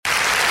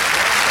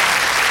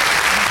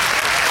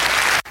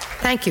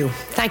Thank you.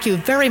 Thank you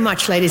very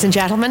much, ladies and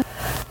gentlemen.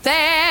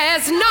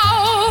 There's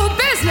no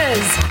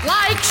business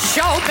like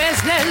show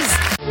business.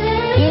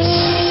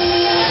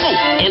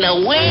 And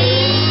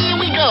away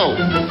we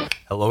go.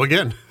 Hello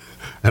again,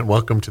 and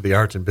welcome to the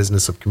Art and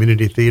Business of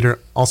Community Theater,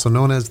 also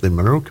known as the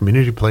Monroe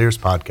Community Players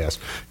Podcast,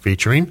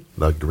 featuring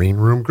the Green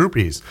Room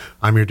Groupies.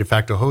 I'm your de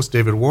facto host,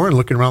 David Warren.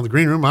 Looking around the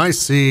green room, I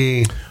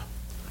see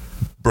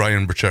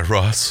Brian Burchett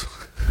Ross,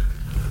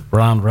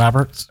 Ron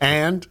Roberts,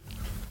 and,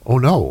 oh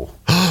no,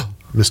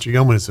 Mr.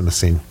 Yeoman is in the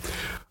scene.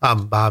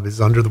 Bob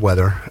is under the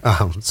weather,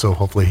 so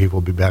hopefully he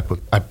will be back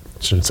with, I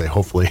shouldn't say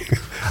hopefully,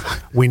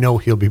 we know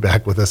he'll be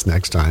back with us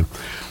next time.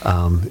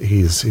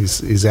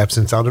 He's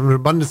absent out of an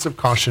abundance of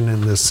caution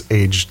in this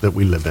age that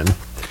we live in.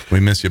 we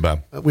miss you,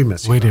 Bob. We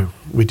miss you. We do.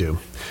 We do.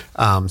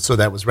 So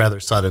that was rather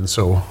sudden,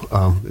 so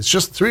it's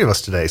just the three of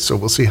us today, so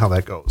we'll see how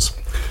that goes.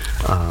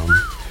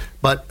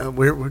 But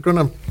we're going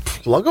to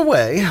plug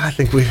away. I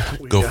think we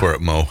Go for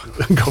it, Mo.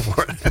 Go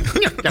for it.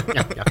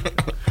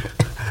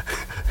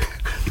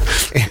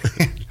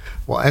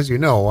 Well, as you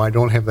know, I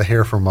don't have the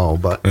hair for Mo,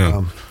 but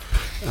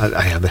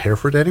I have the hair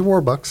for Daddy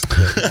Warbucks.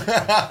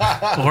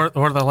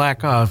 or the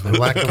lack of. The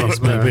lack of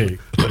case may be.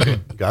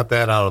 Got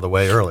that out of the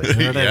way early.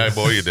 Yeah,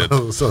 boy, you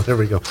did. So there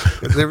we go.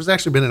 There's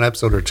actually been an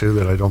episode or two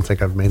that I don't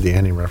think I've made the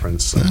Annie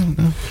reference. So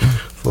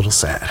it's a little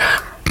sad.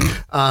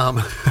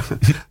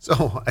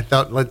 So I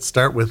thought let's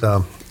start with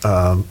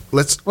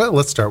let's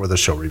start with a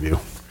show review.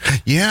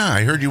 Yeah,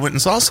 I heard you went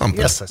and saw something.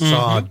 Yes, I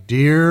saw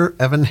Dear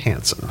Evan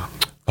Hansen.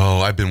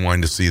 Oh, I've been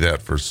wanting to see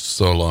that for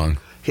so long.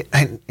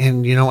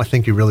 And you know, I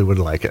think you really would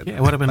like it. Yeah,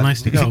 it would have been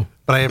nice to go.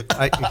 But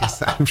I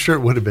guess I'm sure it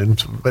would have been.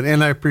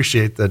 And I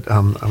appreciate that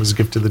I was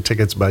gifted the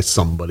tickets by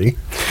somebody.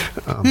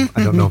 I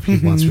don't know if he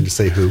wants me to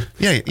say who.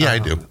 Yeah, I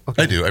do.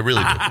 Okay. I do. I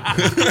really do.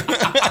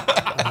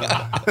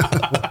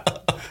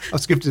 I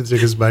was gifted the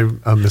tickets by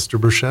Mr.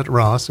 Burchett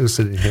Ross, who's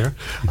sitting here.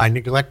 I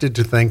neglected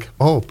to think,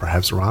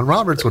 perhaps Ron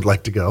Roberts would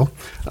like to go,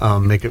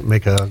 make a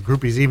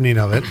groupies evening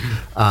of it.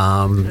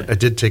 I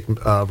did take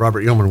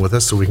Robert Yeoman with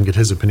us, so we can get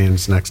his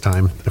opinions next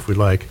time if we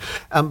like.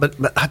 But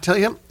I tell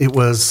you, it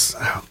was,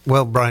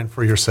 well, Brian,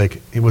 for your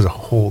sake, it was a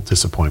whole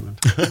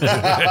disappointment.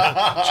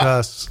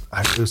 That's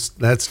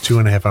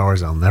 2.5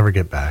 hours I'll never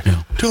get back.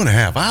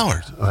 2.5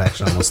 hours. Oh,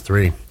 actually, almost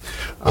 3.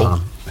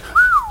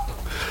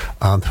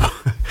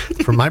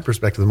 From my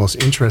perspective, the most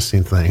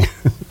interesting thing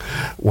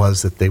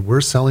was that they were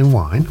selling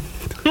wine.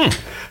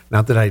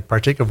 Not that I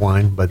partake of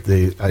wine, but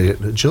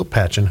Jill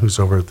Patchen, who's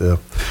over at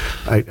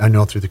I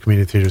know through the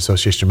Community Theater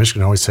Association of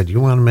Michigan, always said, you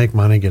want to make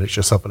money, get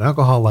yourself an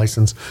alcohol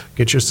license,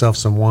 get yourself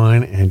some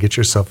wine, and get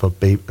yourself a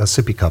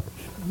sippy cup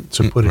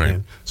to put it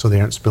in so they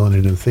aren't spilling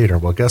it in the theater.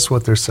 Well, guess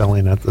what they're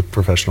selling at the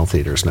professional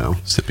theaters now?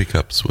 Sippy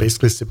cups.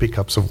 Basically sippy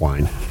cups of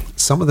wine.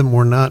 Some of them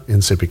were not in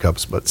sippy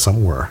cups, but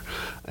some were.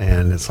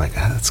 And it's like,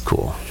 that's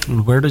cool.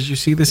 And where did you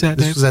see this at,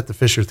 This Dave? was at the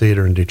Fisher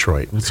Theater in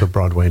Detroit. It's a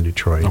Broadway in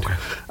Detroit. Okay.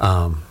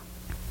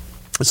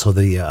 So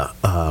the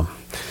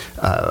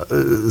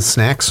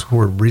snacks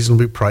were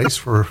reasonably priced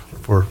for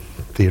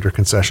theater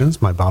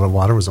concessions. My bottle of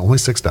water was only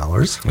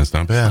 $6. That's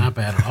not bad. Not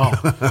bad at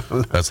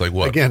all. That's like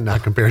what? Again,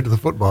 not compared to the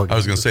football game. I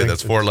was going to say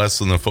that's 4 less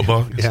than the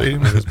football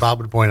stadium. As Bob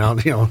would point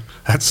out,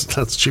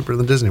 that's cheaper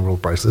than Disney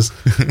World prices.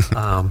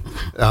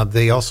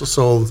 They also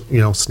sold,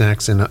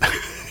 snacks in.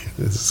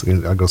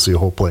 I'll go see a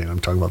whole play, and I'm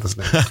talking about the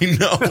snacks. I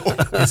know.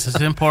 This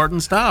is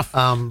important stuff.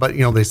 But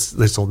they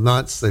sold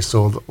nuts. They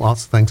sold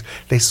lots of things.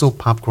 They sold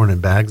popcorn in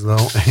bags, though,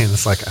 and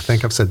it's like I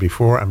think I've said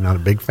before. I'm not a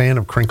big fan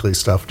of crinkly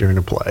stuff during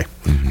a play,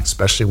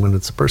 especially when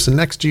it's the person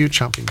next to you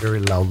chomping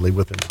very loudly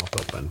with their mouth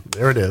open.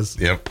 There it is.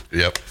 Yep.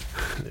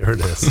 There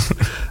it is.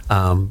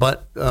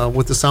 But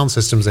with the sound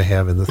systems they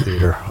have in the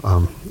theater,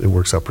 it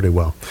works out pretty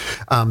well.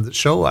 The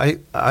show, I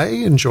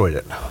enjoyed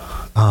it.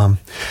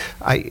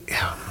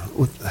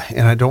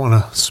 And I don't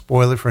want to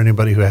spoil it for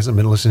anybody who hasn't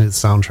been listening to the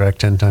soundtrack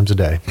 10 times a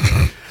day,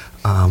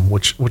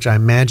 which I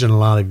imagine a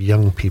lot of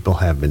young people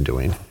have been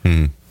doing,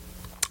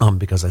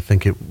 because I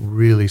think it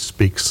really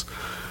speaks.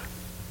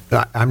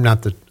 I'm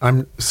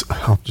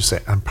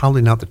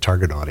probably not the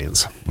target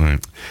audience, Right.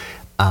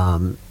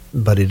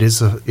 but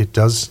it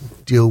does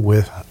deal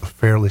with a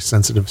fairly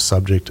sensitive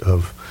subject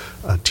of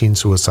teen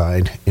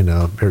suicide in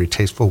a very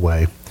tasteful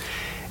way.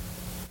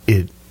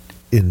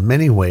 In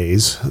many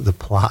ways, the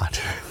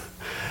plot.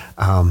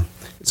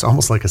 It's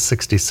almost like a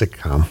 60s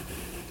sitcom.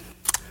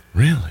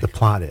 Really? The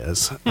plot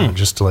is,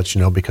 just to let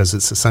you know, because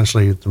it's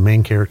essentially the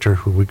main character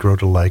who we grow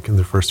to like in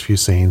the first few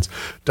scenes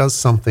does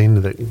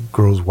something that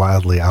grows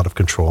wildly out of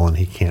control and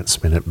he can't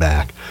spin it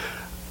back.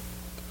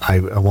 I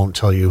won't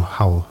tell you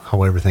how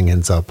everything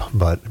ends up,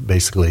 but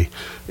basically,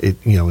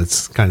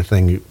 it's the kind of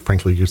thing,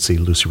 frankly, you see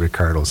Lucy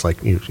Ricardo. It's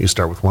like you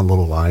start with one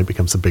little lie, it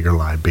becomes a bigger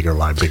lie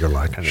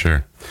kind of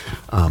Sure.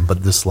 thing.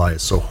 But this lie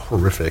is so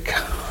horrific.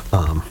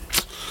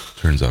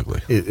 Turns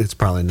ugly. It's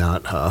probably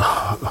not,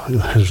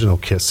 there's no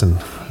kiss, and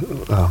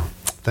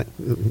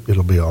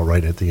it'll be all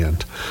right at the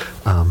end.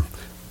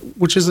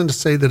 which isn't to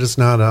say that it's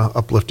not a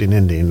uplifting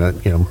ending.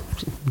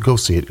 Go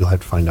see it. You'll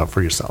have to find out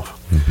for yourself.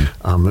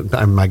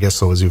 My guess,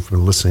 though, is you've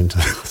been listening to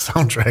the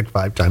soundtrack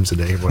 5 times a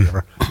day or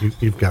whatever.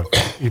 You've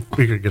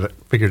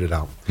figured it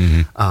out.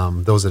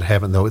 Those that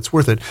haven't, though, it's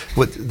worth it.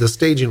 The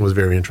staging was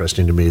very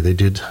interesting to me.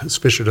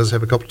 Fisher does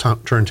have a couple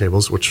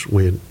turntables, which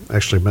we had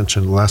actually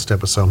mentioned in the last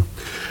episode.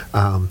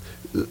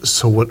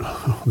 So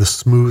the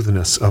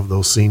smoothness of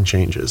those scene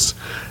changes,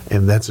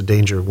 and that's a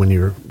danger when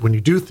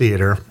you do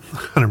theater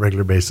on a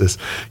regular basis.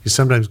 You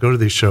sometimes go to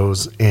these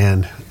shows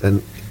and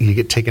you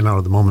get taken out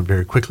of the moment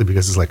very quickly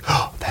because it's like,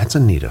 oh, that's a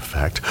neat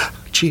effect.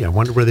 Gee, I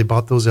wonder where they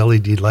bought those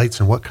LED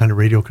lights and what kind of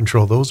radio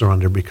control those are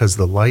under, because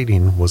the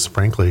lighting was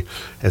frankly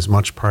as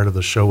much part of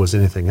the show as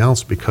anything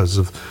else, because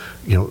of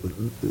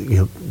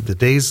the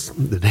days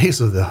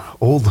of the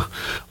old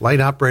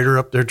light operator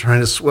up there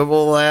trying to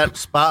swivel that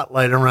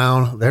spotlight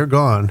around, they're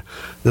gone.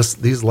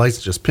 These lights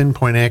just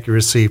pinpoint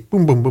accuracy,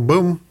 boom, boom, boom,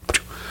 boom.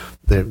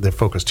 They're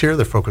focused here,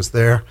 they're focused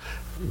there.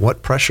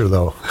 What pressure,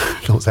 though,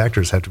 those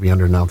actors have to be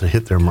under now to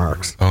hit their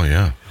marks. Oh,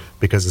 yeah.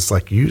 Because it's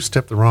like you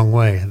step the wrong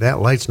way, that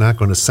light's not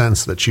going to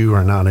sense that you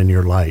are not in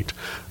your light,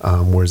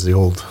 whereas the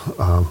old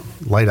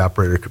light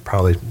operator could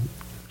probably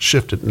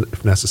shift it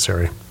if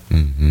necessary.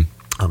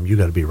 You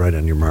got to be right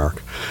on your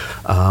mark.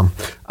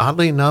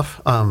 Oddly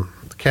enough,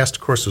 the cast,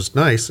 of course, was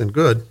nice and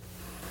good.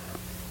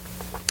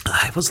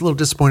 I was a little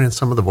disappointed in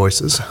some of the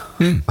voices.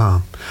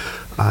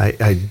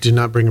 I did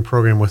not bring a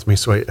program with me,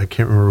 so I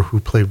can't remember who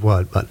played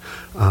what, but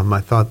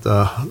I thought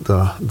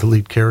the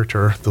lead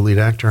character, the lead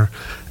actor,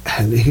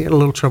 and he had a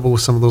little trouble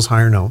with some of those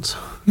higher notes.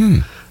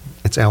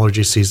 It's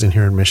allergy season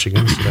here in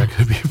Michigan, so that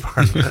could be a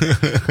part of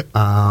it.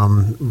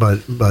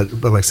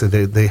 But like I said,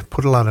 they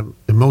put a lot of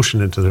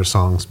emotion into their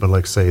songs, but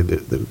like I say,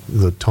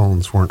 the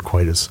tones weren't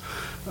quite as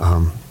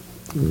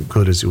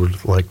good as you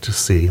would like to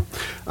see.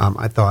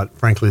 I thought,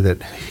 frankly,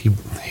 that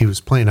he was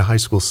playing a high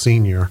school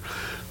senior,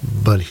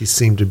 but he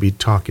seemed to be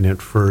talking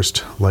at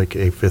first like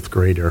a 5th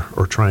grader,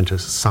 or trying to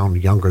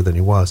sound younger than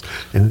he was.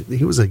 And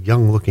he was a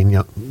young-looking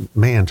young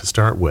man to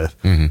start with.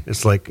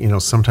 It's like,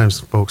 sometimes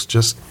folks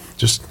just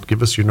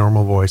give us your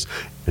normal voice,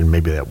 and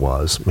maybe that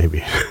was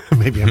maybe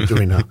I'm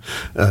doing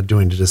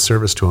a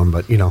disservice to him.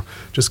 But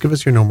just give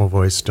us your normal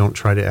voice. Don't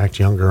try to act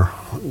younger.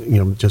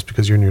 Just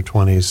because you're in your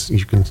 20s,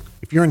 you can.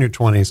 If you're in your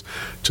 20s,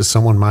 to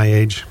someone my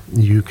age,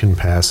 you can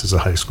pass as a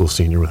high school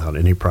senior without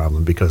any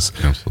problem, because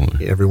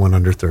absolutely everyone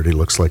under 30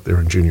 looks like they're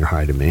in junior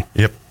high to me.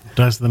 Yep.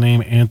 Does the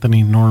name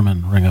Anthony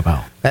Norman ring a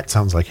bell? That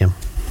sounds like him.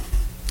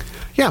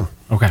 Yeah.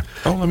 Okay.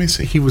 Oh, let me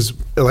see. He was,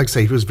 like I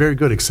say, he was very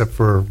good, except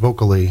for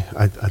vocally.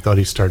 I thought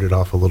he started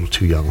off a little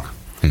too young.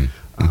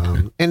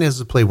 And as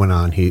the play went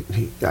on, he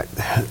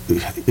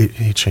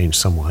changed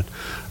somewhat.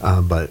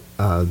 But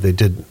they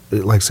did,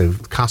 like I say,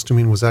 the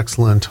costuming was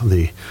excellent.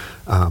 The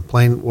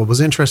playing, what was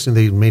interesting,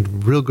 they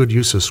made real good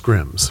use of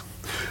scrims.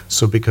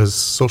 So because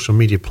social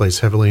media plays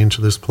heavily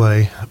into this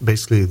play,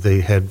 basically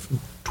they had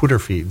Twitter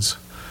feeds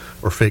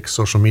or fake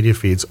social media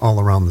feeds all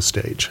around the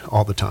stage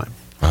all the time.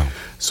 Wow.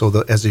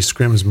 So as these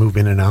scrims move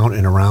in and out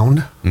and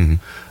around,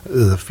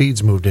 the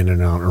feeds moved in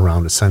and out and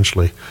around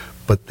essentially.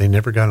 But they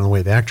never got in the way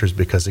of the actors,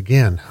 because,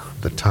 again,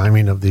 the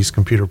timing of these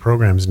computer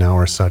programs now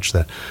are such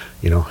that,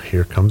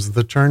 here comes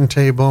the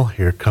turntable,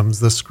 here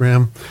comes the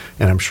scrim,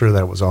 and I'm sure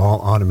that was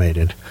all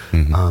automated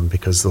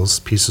because those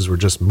pieces were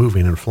just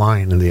moving and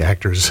flying, and the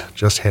actors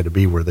just had to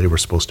be where they were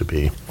supposed to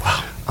be.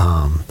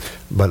 Wow.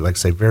 But like I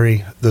say,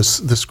 the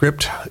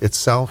script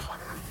itself,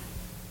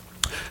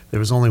 there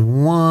was only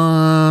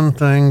one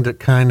thing that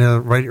kind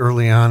of right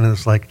early on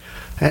is like,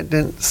 that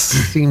didn't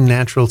seem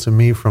natural to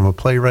me from a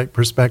playwright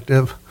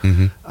perspective,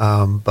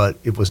 but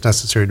it was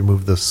necessary to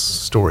move the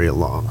story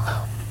along.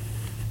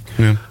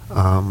 Yeah.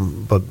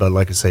 But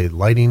like I say,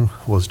 lighting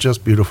was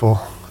just beautiful.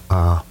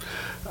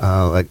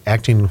 Like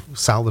acting,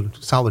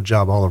 solid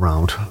job all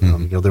around.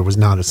 There was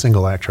not a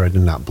single actor I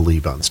did not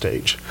believe on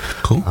stage.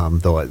 Cool.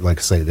 Though, like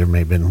I say, there may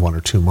have been 1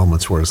 or 2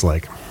 moments where it's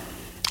like,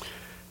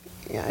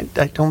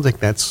 I don't think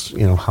that's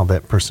how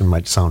that person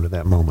might sound at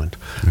that moment.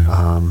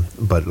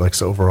 But like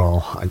so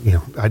overall,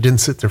 I didn't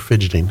sit there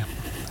fidgeting.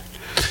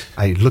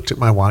 I looked at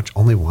my watch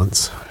only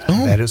once.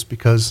 Oh. That is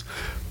because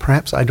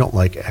perhaps I don't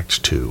like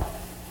Act 2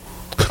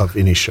 of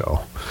any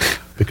show,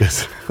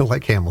 because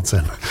like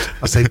Hamilton,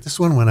 I'll say this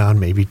one went on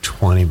maybe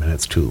 20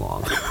 minutes too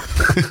long.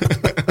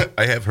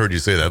 I have heard you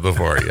say that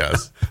before.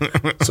 Yes.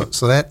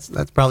 So that's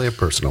probably a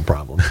personal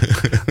problem.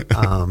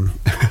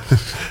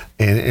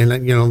 And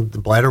the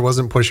bladder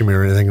wasn't pushing me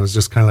or anything. It was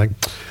just kind of like,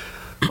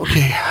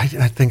 okay,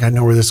 I think I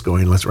know where this is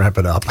going. Let's wrap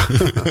it up.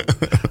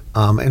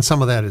 And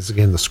some of that is,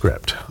 again, the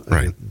script.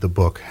 Right. The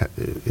book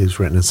is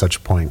written at such a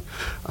point.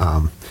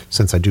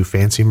 Since I do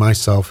fancy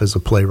myself as a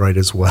playwright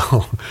as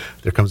well,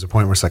 there comes a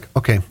point where it's like,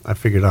 okay, I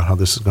figured out how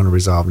this is going to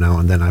resolve now,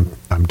 and then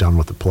I'm done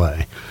with the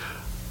play.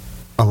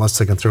 Unless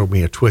they can throw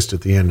me a twist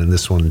at the end, and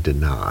this one did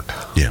not.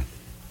 Yeah.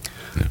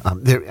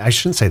 I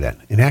shouldn't say that.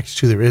 In Act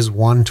 2, there is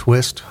one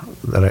twist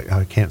that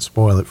I can't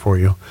spoil it for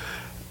you.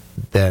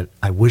 that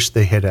I wish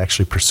they had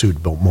actually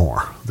pursued Bill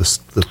Moore,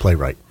 the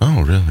playwright,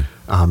 Oh, really?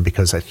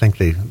 because I think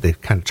they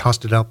kind of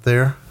tossed it out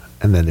there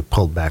and then they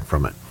pulled back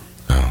from it.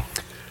 Oh.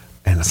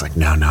 And it's like,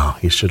 no,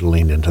 he should have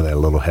leaned into that a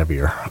little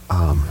heavier.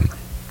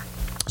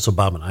 So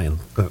Bob and I,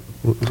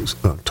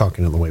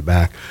 talking on the way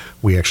back,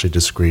 we actually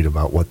disagreed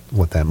about what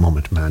that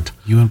moment meant.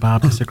 You and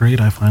Bob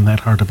disagreed? I find that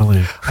hard to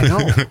believe. I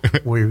know.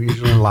 We're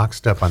usually in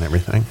lockstep on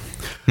everything.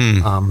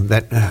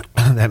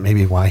 That may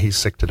be why he's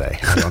sick today.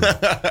 I don't know.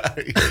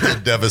 He's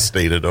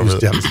devastated over He's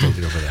that.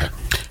 devastated over that.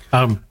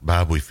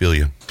 Bob, we feel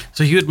you.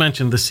 So you had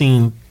mentioned the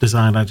scene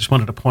design. I just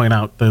wanted to point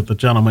out that the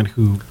gentleman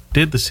who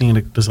did the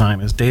scene design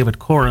is David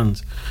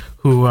Corrins,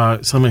 who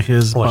some of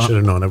his... Well, I should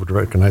have known. I would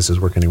recognize his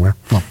work anywhere.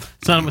 Well,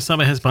 some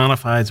of his bona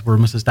fides were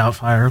Mrs.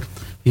 Doubtfire.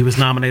 He was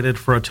nominated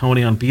for a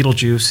Tony on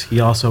Beetlejuice. He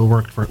also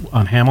worked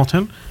on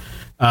Hamilton.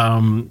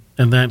 And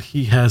then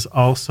he has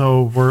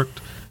also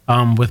worked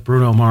with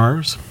Bruno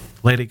Mars,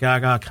 Lady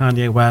Gaga,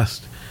 Kanye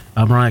West,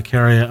 Mariah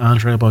Carey,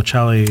 Andrea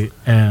Bocelli,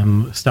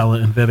 and Stella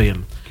and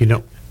Vivian. You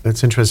know,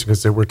 it's interesting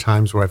because there were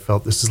times where I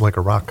felt this is like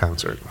a rock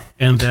concert.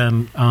 And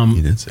then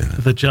You did say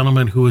that. the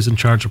gentleman who is in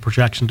charge of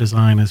projection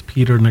design is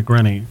Peter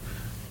Negrini.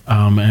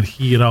 And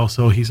he's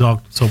also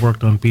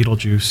worked on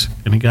Beetlejuice,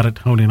 and he got a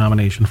Tony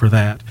nomination for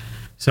that.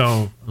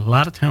 So a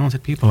lot of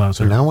talented people out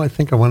So there. now I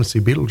think I want to see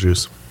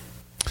Beetlejuice.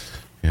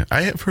 Yeah,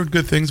 I have heard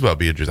good things about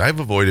Beetlejuice. I've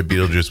avoided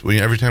Beetlejuice.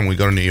 Every time we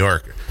go to New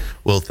York,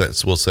 we'll say,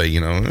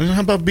 how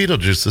about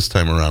Beetlejuice this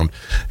time around?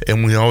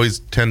 And we always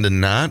tend to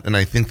not. And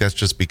I think that's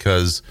just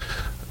because,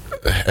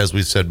 as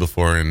we've said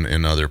before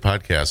in other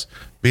podcasts,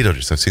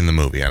 Beetlejuice, I've seen the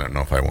movie. I don't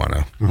know if I want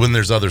to. When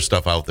there's other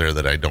stuff out there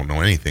that I don't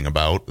know anything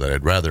about that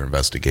I'd rather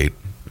investigate.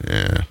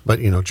 Yeah. But,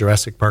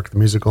 Jurassic Park, the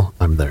musical,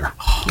 I'm there.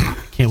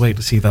 Can't wait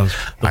to see those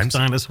I'm-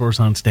 dinosaurs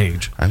on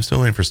stage. I'm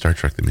still waiting for Star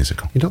Trek the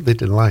musical. They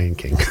did Lion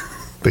King.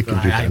 They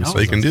can do I that. know. So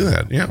you can do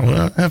that. Yeah,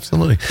 well,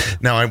 absolutely.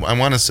 Now, I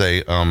want to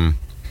say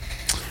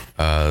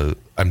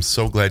I'm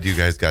so glad you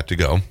guys got to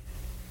go.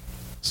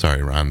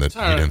 Sorry, Ron, that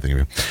you didn't think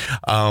of it.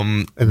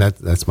 And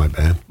that's my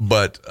bad.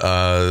 But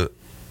the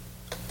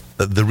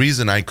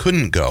reason I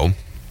couldn't go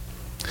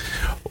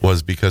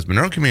was because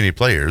Monroe Community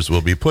Players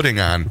will be putting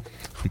on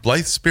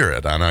Blythe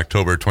Spirit on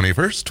October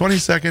 21st,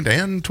 22nd,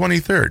 and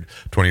 23rd.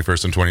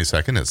 21st and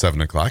 22nd at 7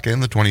 o'clock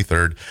and the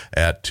 23rd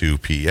at 2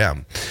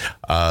 p.m.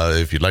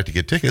 If you'd like to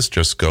get tickets,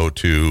 just go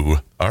to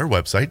our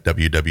website,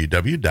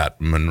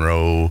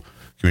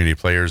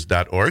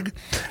 www.monroecommunityplayers.org,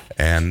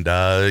 and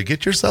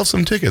get yourself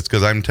some tickets,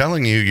 because I'm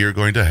telling you, you're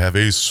going to have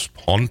a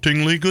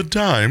hauntingly good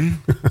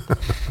time.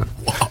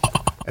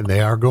 And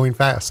they are going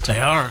fast. They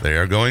are. They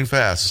are going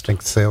fast. I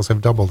think sales have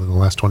doubled in the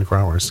last 24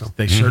 hours. So.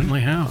 They certainly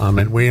have.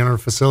 And we are a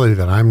facility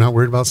that I'm not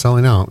worried about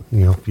selling out.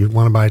 If you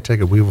want to buy a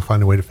ticket, we will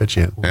find a way to fit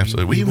you in.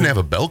 Absolutely. We even have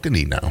a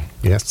balcony now.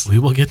 Yes. We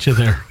will get you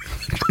there.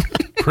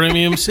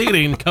 Premium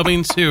seating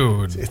coming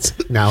soon.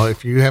 Now,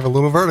 if you have a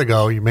little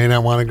vertigo, you may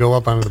not want to go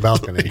up onto the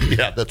balcony.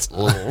 Yeah, that's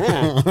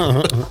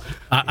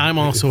I'm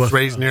also It's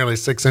raised nearly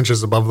 6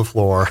 inches above the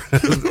floor.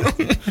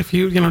 if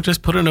you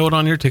just put a note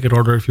on your ticket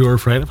order if you are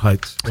afraid of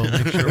heights. We'll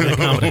make sure we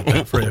accommodate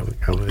that for you.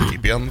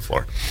 keep you on the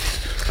floor.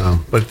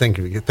 But thank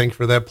you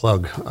for that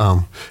plug,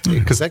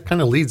 because that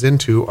kind of leads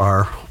into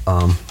our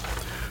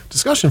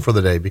discussion for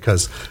the day,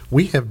 because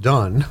we have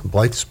done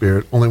Blythe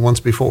Spirit only once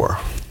before.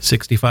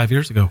 65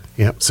 years ago.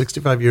 Yep,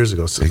 65 years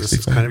ago. So this is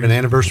 65 kind of an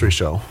anniversary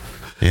show.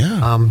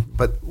 Yeah.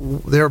 But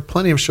there are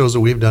plenty of shows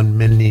that we've done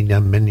many,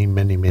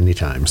 many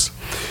times.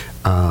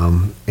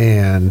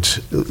 And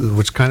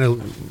which kind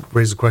of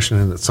raises the question,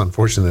 and it's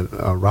unfortunate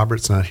that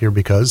Robert's not here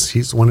because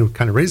he's the one who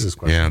kind of raised this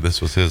question. Yeah,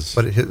 this was his.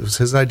 But it was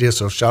his idea,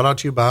 so shout out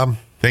to you, Bob.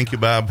 Thank you,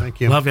 Bob.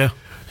 Thank you. Love you.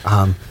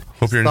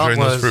 Hope you're Thought enjoying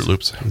those was Fruit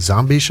Loops.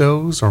 Zombie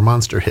shows or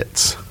monster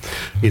hits?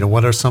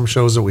 What are some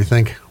shows that we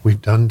think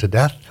we've done to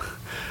death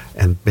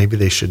and maybe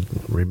they should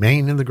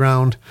remain in the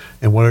ground?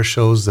 And what are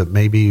shows that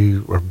maybe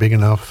are big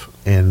enough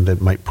and that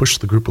might push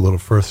the group a little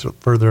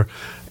further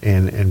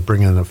and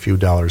bring in a few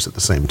dollars at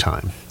the same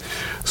time?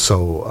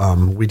 So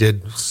we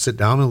did sit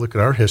down and look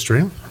at our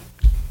history.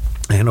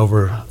 And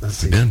over, let's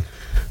see,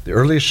 the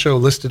earliest show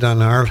listed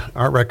on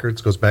our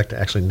records goes back to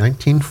actually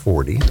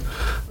 1940,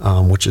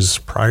 which is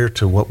prior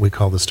to what we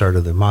call the start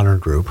of the modern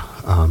group.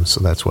 So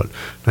that's what,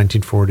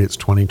 1940, it's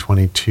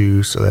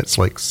 2022, so that's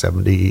like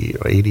 70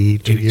 or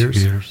 82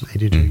 years.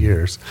 82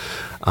 years.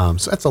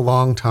 So that's a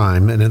long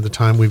time, and at the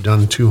time we've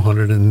done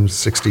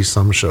 260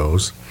 some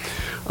shows.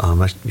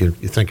 You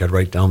think I'd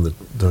write down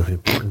the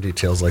important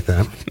details like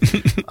that,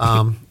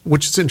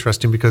 which is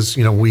interesting because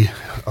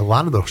a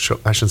lot of those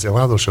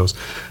shows.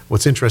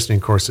 What's interesting,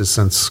 of course, is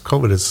since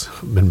COVID has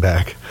been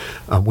back,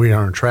 we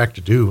are on track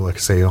to do, like I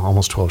say,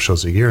 almost 12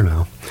 shows a year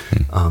now.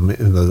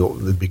 In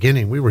the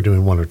beginning, we were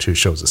doing 1 or 2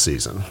 shows a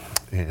season,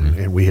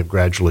 and we have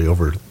gradually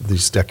over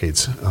these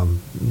decades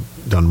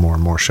done more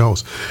and more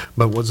shows.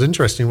 But what's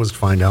interesting was to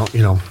find out,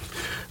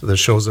 the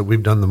shows that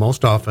we've done the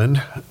most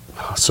often.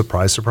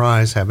 Surprise,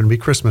 surprise, happen to be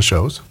Christmas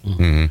shows.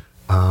 Mm-hmm.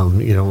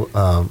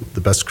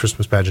 The best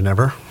Christmas pageant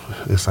ever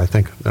is, I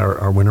think,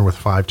 our winner with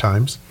 5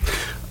 times.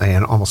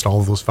 and almost all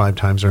of those 5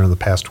 times are in the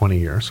past 20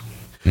 years.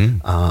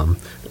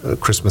 A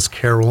Christmas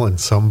Carol in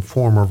some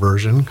form or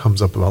version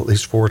comes up about at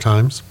least 4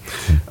 times.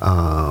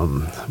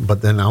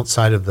 But then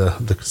outside of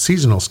the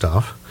seasonal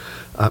stuff,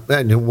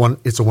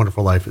 It's a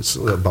Wonderful Life, it's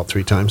about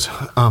 3 times.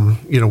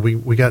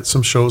 We got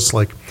some shows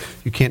like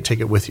You Can't Take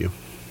It With You.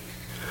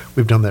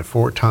 We've done that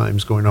 4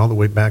 times, going all the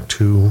way back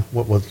to,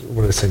 what did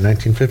I say,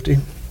 1950?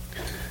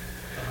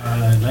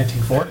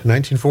 1940.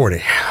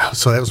 1940.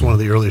 So that was one of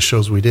the earliest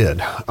shows we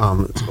did.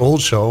 It's an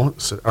old show,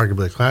 it's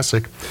arguably a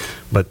classic,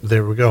 but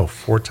there we go.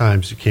 4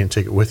 times You Can't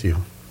Take It With You.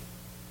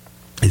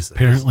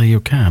 Apparently you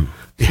can.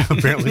 Yeah,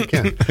 apparently you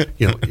can.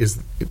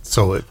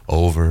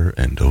 Over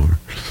and over.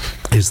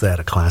 Is that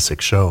a classic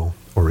show,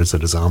 or is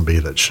it a zombie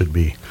that should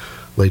be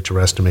laid to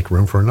rest to make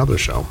room for another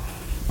show?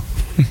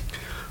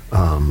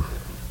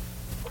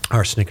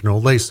 Arsenic and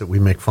Old Lace that we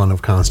make fun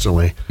of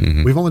constantly.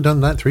 We've only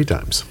done that 3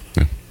 times.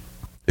 Yeah.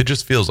 It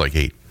just feels like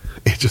 8.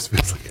 It just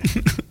feels like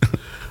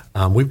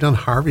it. We've done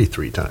Harvey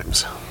 3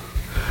 times.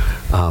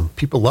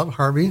 People love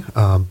Harvey.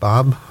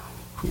 Bob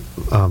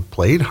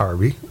played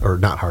Harvey, or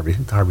not Harvey.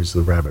 Harvey's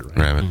the rabbit, right?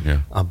 Rabbit,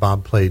 yeah.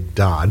 Bob played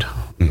Dodd,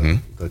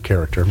 the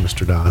character,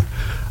 Mr. Dodd.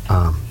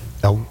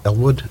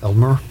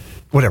 Elmer,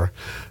 whatever.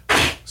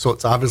 So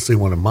it's obviously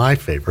one of my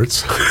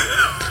favorites.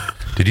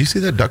 Did you see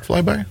that duck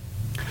fly by?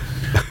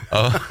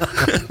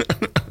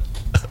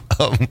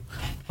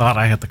 Thought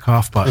I hit the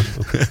cough button.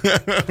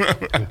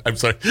 I'm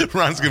sorry.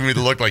 Ron's giving me the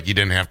look like you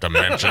didn't have to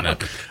mention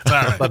it.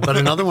 But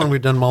another one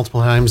we've done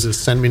multiple times is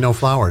Send Me No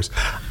Flowers.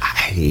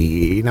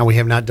 Now, we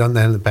have not done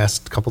that in the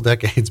past couple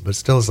decades, but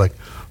still it's like,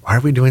 why are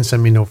we doing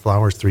Send Me No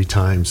Flowers 3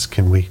 times?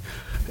 Can we,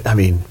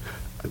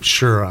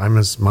 sure, I'm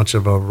as much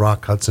of a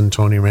Rock Hudson,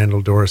 Tony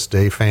Randall, Doris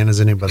Day fan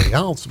as anybody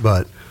else,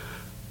 but...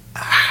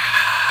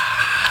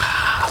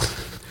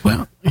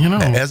 Well,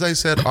 As I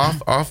said,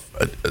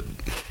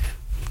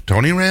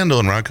 Tony Randall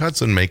and Rock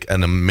Hudson make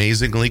an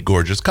amazingly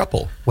gorgeous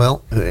couple.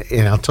 Well,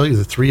 and I'll tell you,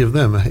 the 3 of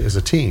them as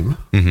a team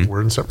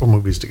were in several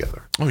movies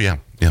together. Oh, yeah,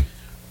 yeah.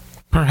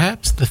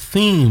 Perhaps the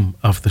theme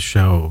of the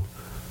show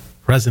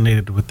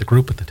resonated with the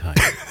group at the time.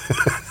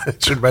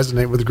 It should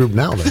resonate with the group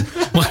now, then.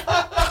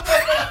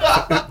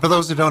 For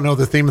those who don't know,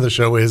 the theme of the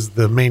show is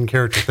the main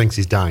character thinks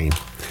he's dying.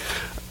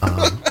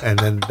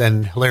 And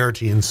then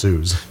hilarity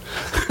ensues.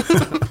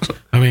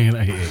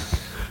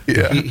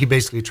 Yeah. He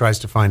basically tries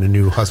to find a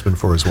new husband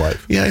for his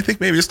wife. Yeah, I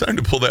think maybe it's time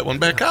to pull that one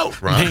back out,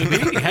 Ron.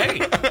 Maybe. Hey,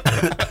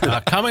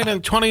 coming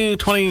in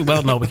 2020.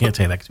 Well, no, we can't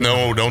say that.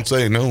 No, don't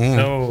say no.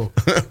 No,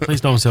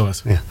 please don't sue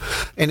us. Yeah,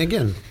 and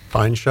again,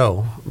 fine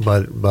show,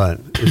 but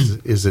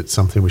is it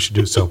something we should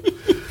do? So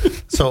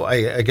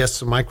I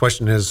guess my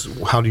question is,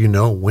 how do you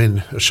know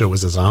when a show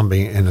is a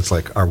zombie? And it's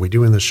like, are we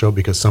doing this show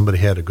because somebody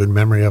had a good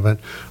memory of it,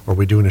 or are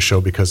we doing a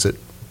show because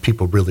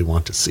people really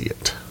want to see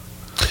it?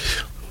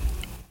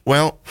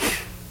 Well,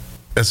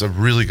 that's a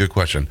really good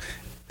question,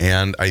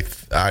 and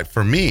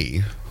for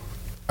me,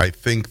 I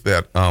think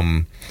that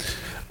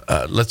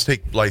let's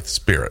take Blithe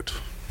Spirit,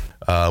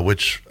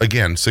 which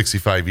again,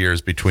 65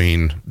 years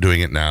between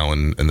doing it now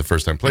and the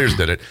first time Players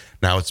did it.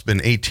 Now it's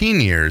been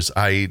 18 years.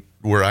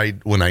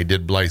 When I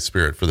did Blithe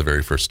Spirit for the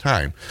very first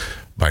time,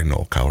 by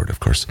Noel Coward, of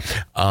course.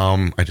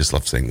 I just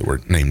love saying the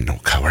word name, Noel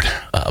Coward.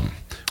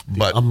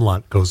 But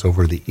umlaut goes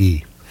over the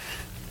E.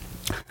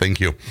 Thank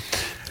you.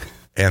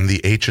 And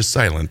the H is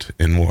silent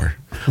in war.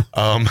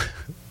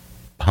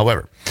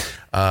 However,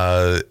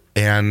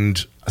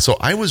 and so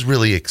I was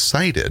really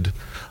excited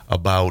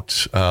about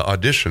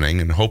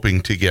auditioning and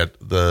hoping to get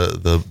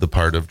the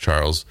part of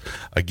Charles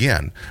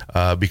again,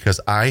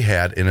 because I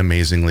had an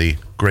amazingly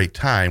great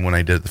time when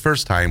I did it the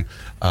first time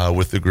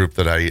with the group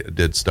that I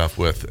did stuff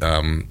with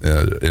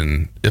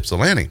in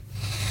Ypsilanti.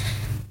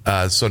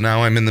 So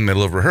now I'm in the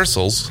middle of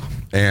rehearsals,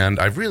 and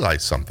I've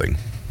realized something.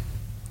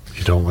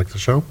 You don't like the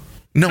show?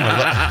 No,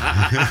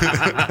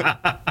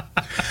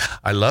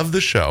 I love the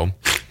show.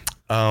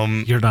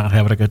 You're not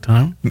having a good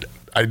time?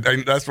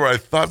 That's where I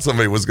thought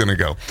somebody was going to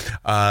go.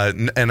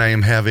 And I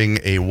am having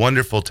a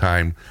wonderful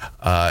time.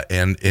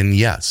 And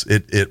yes,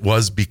 it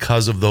was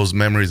because of those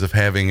memories of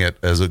having it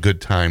as a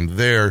good time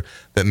there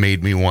that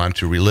made me want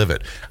to relive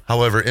it.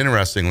 However,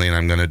 interestingly, and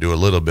I'm going to do a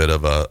little bit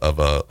of a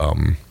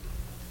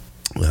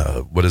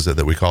what is it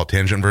that we call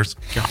tangent verse?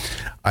 Yeah.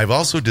 I've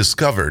also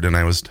discovered, and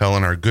I was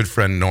telling our good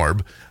friend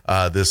Norb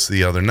this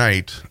the other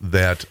night,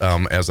 that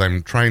as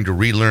I'm trying to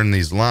relearn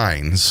these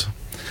lines,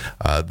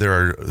 there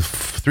are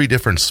 3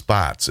 different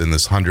spots in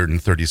this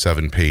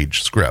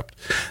 137-page script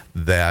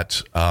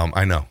that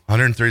I know,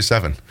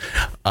 137.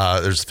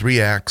 There's 3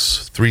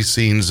 acts, 3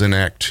 scenes in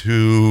Act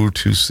 2,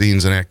 2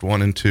 scenes in Act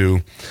 1 and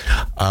 2.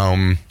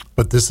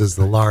 But this is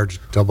the large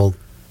double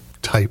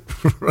type,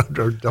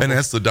 and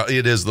that's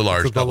it is the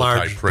large double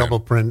type print.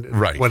 Double print,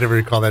 right? Whatever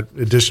you call that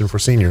edition for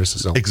seniors.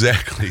 So.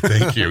 Exactly.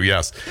 Thank you.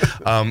 Yes.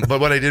 But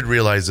what I did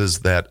realize is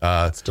that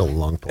it's still a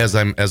long point. as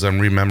I'm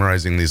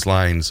rememorizing these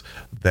lines,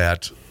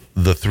 that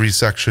the 3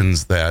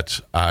 sections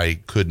that I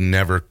could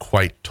never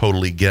quite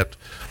totally get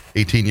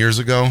 18 years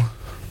ago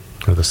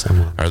are the same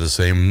ones. Are the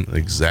same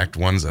exact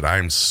ones that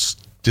I'm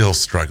still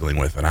struggling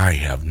with, and I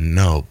have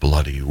no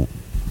bloody.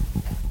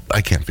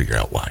 I can't figure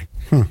out why.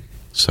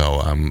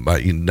 So,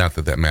 not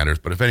that matters,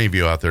 but if any of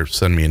you out there,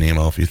 send me an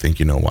email if you think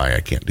you know why I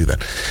can't do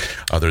that,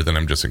 other than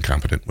I'm just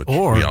incompetent, which we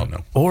all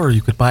know. Or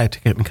you could buy a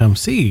ticket and come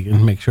see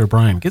and make sure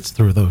Brian gets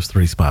through those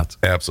 3 spots.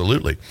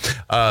 Absolutely.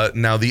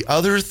 Now, the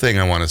other thing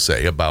I want to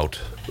say about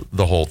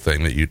the whole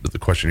thing the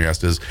question you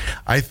asked is,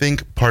 I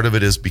think part of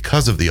it is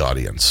because of the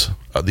audience,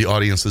 the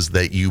audiences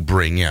that you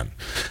bring in.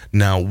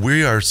 Now,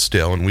 we are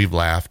still, and we've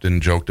laughed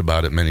and joked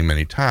about it many,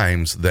 many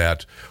times,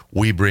 that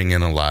we bring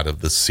in a lot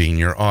of the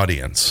senior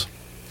audience.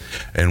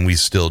 And we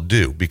still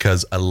do,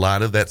 because a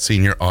lot of that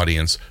senior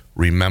audience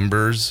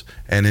remembers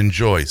and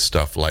enjoys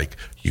stuff like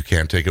You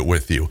Can't Take It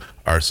With You,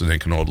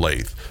 Arsenic and Old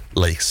Lace,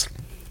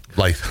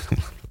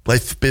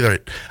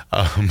 Spirit,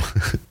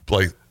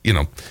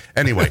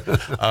 anyway,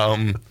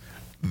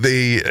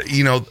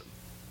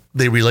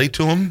 they relate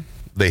to them.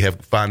 They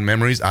have fond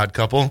memories. Odd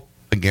Couple,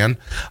 again.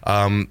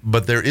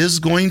 But there is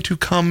going to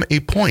come a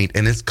point,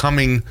 and it's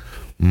coming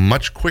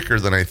much quicker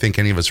than I think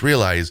any of us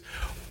realize,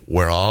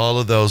 where all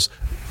of those,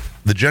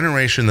 the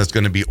generation that's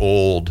going to be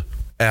old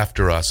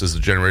after us is the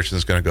generation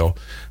that's going to go,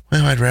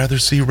 well, I'd rather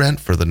see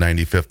Rent for the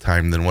 95th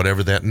time than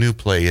whatever that new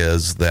play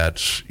is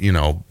that,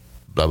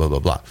 blah, blah, blah,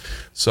 blah.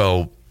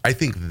 So I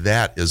think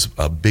that is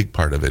a big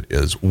part of it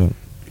is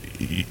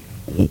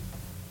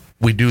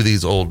we do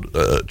these old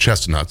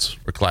chestnuts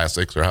or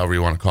classics or however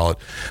you want to call it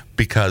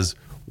because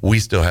we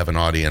still have an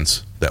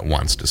audience that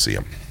wants to see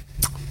them.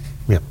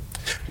 Yep.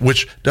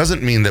 Which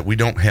doesn't mean that we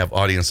don't have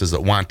audiences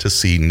that want to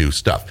see new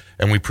stuff.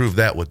 And we proved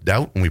that with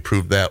Doubt, and we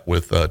proved that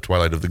with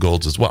Twilight of the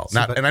Golds as well.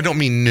 And I don't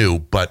mean new,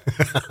 but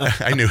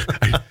I knew.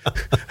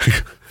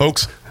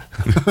 Folks,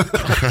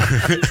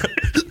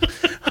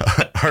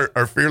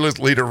 our fearless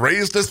leader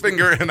raised his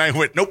finger, and I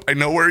went, nope, I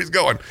know where he's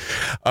going.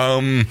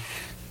 But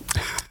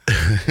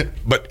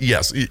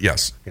yes. Yeah,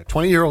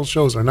 20-year-old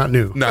shows are not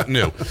new. Not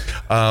new.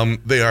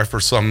 They are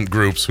for some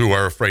groups who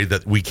are afraid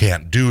that we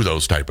can't do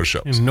those type of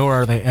shows. And nor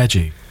are they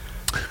edgy.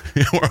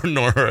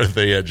 Nor are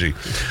they edgy.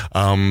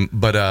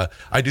 But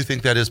I do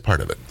think that is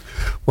part of it.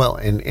 Well,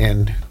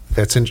 and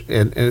that's and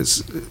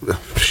it's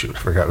shoot, I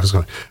forgot what I was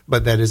going.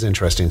 But that is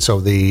interesting. So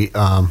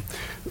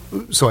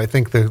so I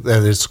think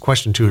that is a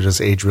question too.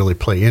 Does age really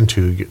play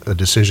into a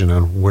decision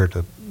on where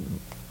to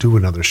do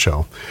another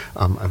show?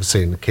 I would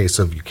say in the case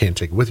of You Can't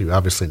Take It With You,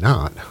 obviously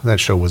not. That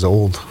show was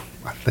old.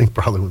 I think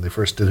probably when they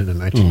first did it in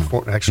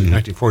 1940. Actually,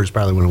 1940 is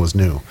probably when it was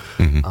new.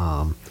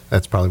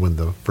 That's probably when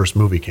the first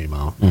movie came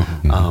out.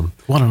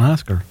 Won an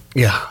Oscar.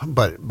 Yeah,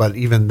 but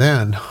even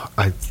then,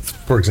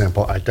 for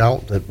example, I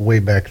doubt that way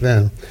back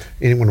then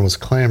anyone was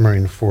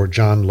clamoring for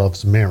John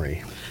Loves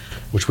Mary,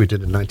 which we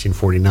did in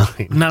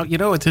 1949. Now,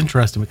 it's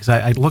interesting because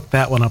I looked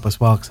that one up as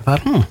well because I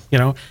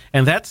thought,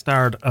 and that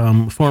starred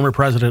former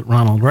President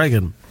Ronald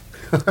Reagan.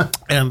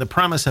 And the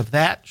premise of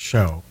that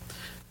show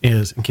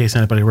is, in case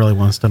anybody really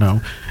wants to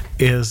know,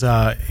 is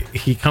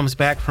he comes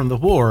back from the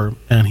war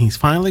and he's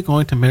finally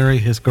going to marry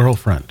his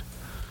girlfriend.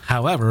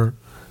 However,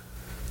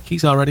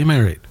 he's already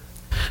married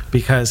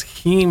because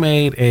he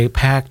made a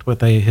pact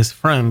with his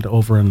friend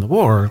over in the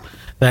war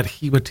that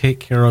he would take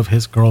care of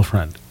his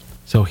girlfriend.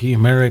 So he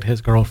married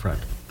his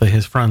girlfriend,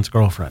 his friend's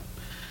girlfriend.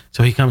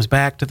 So he comes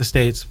back to the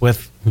States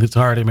he's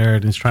already married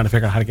and he's trying to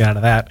figure out how to get out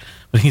of that.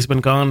 But he's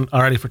been gone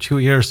already for 2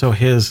 years, so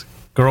his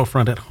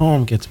girlfriend at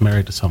home gets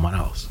married to someone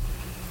else.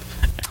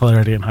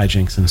 Hilarity and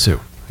hijinks ensue.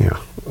 Yeah.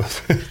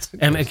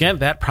 And again,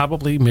 that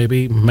probably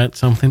maybe meant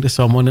something to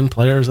someone in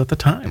Players at the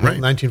time.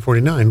 Right.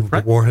 1949,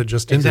 the war had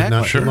just ended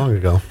not too long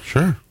ago.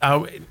 Sure.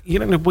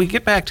 If we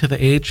get back to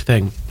the age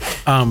thing,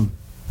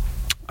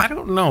 I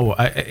don't know.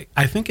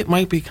 I think it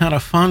might be kind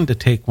of fun to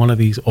take one of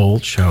these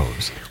old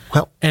shows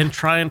and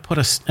try and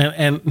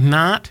and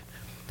not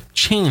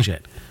change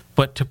it,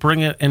 but to bring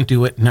it and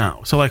do it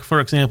now. So, like,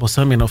 for example,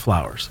 Send Me No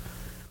Flowers.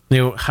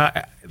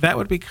 That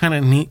would be kind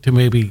of neat to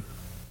maybe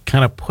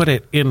kind of put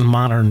it in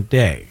modern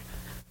day.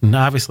 And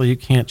obviously, you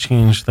can't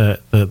change the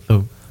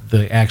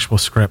actual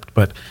script,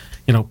 but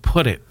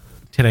put it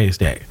today's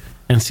day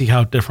and see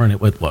how different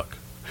it would look.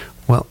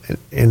 Well,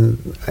 and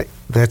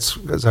that's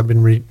because I've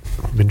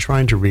been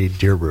trying to read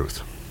Dear Ruth,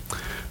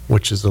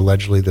 which is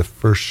allegedly the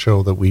first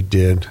show that we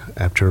did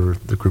after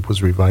the group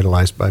was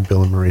revitalized by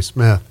Bill and Marie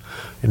Smith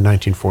in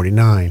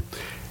 1949.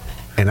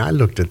 And I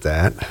looked at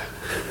that,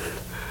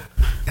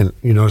 and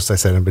you notice I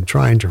said I've been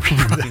trying to read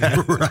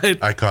that.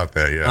 Right. I caught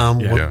that,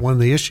 yeah. One of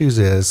the issues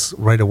is,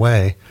 right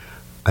away,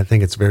 I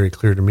think it's very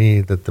clear to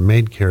me that the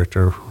maid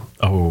character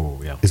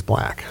is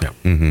black. Yeah.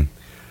 Mm-hmm.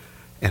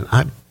 And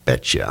I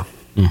bet you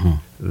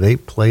they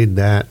played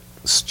that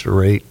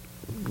straight,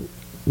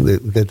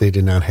 that they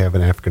did not have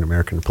an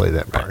African-American play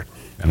that part.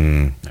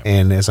 Mm.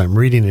 And as I'm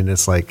reading it,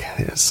 it's like,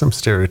 there's some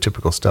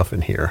stereotypical stuff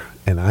in here,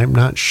 and I'm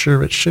not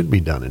sure it should be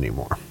done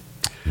anymore.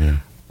 Yeah.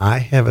 I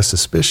have a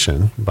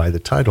suspicion by the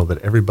title that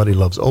Everybody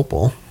Loves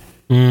Opal.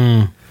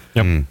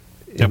 Yep.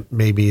 It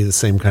may be the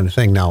same kind of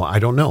thing. Now, I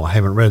don't know. I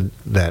haven't read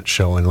that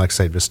show, and like I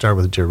said, to start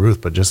with Dear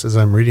Ruth, but just as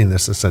I'm reading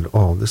this, I said,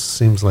 this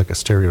seems like a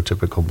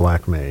stereotypical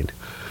black maid.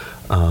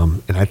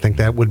 And I think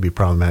that would be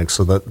problematic.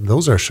 So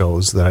those are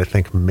shows that I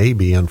think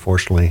maybe,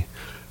 unfortunately,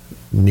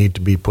 need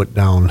to be put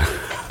down.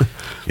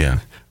 Yeah.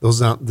 Those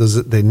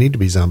they need to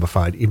be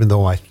zombified, even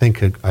though I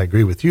think I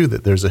agree with you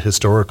that there's a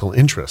historical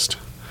interest.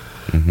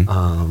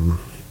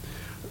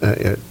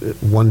 At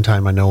one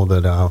time, I know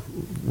that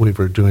we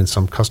were doing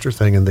some Custer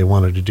thing, and they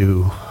wanted to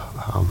do.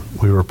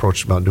 We were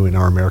approached about doing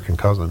Our American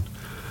Cousin,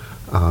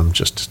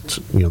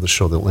 the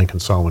show that Lincoln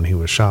saw when he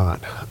was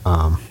shot.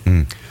 I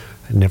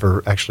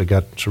never actually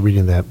got to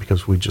reading that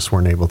because we just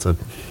weren't able to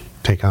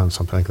take on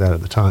something like that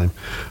at the time.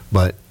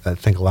 But I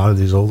think a lot of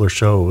these older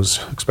shows,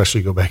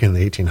 especially go back in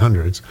the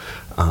 1800s,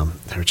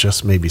 there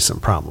just may be some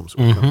problems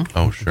with them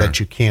that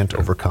you can't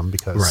overcome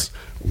because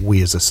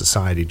we as a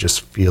society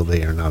just feel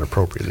they are not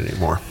appropriate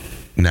anymore.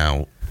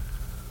 Now,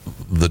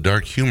 the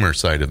dark humor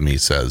side of me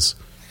says,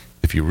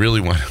 if you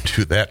really want to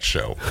do that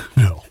show,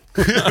 No.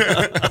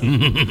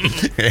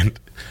 and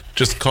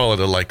just call it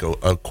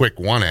a quick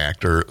one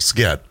act or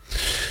skit,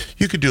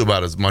 you could do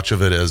about as much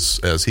of it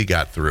as he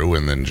got through,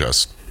 and then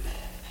just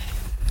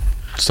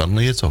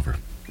suddenly it's over.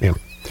 Yeah.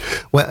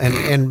 Well,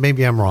 and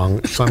maybe I'm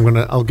wrong, so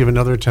I'll give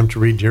another attempt to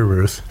read Dear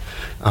Ruth.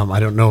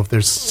 I don't know if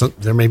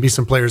there may be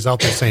some players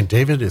out there saying,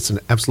 David, it's an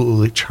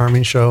absolutely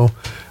charming show.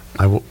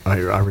 I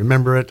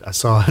remember it. I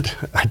saw it.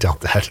 I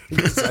doubt that.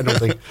 I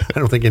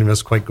don't think any of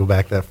us quite go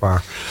back that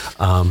far.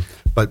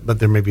 But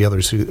there may be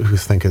others who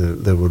think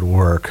that would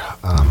work.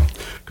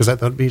 Because I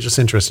thought it'd be just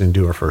interesting to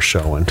do our first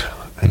show and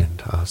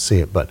see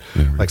it. But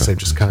like I say,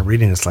 just kind of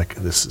reading, it's like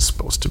this is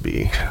supposed to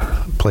be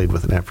played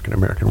with an African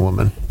American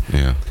woman.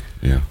 Yeah.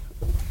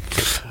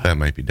 That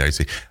might be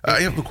dicey. I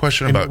have a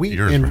question about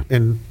yours.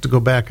 And to go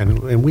back,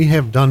 and we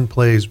have done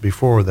plays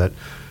before that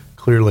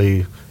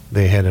clearly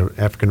they had an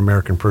African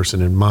American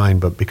person in mind,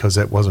 but because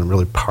that wasn't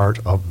really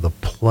part of the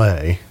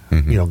play,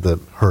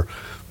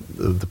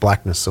 the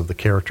blackness of the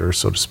character,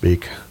 so to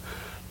speak,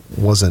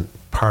 wasn't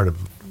part of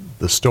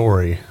the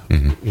story.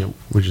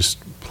 We just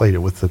played it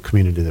with the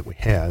community that we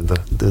had,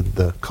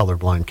 the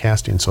colorblind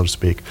casting, so to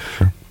speak.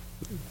 Sure.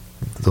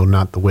 Though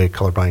not the way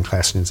colorblind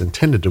casting is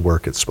intended to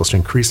work. It's supposed to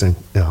increase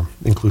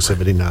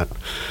inclusivity,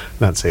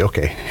 not say,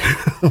 okay,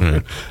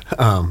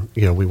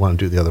 we want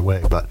to do it the other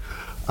way. But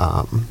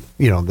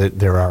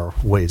there are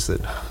ways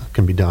that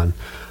can be done.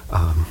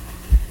 I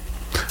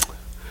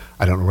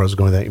don't know where I was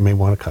going with that. You may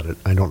want to cut it.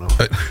 I don't know.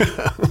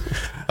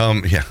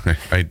 Yeah,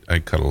 I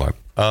cut a lot.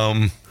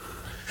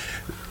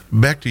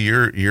 Back to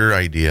your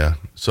idea.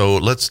 So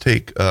let's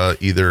take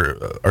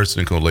either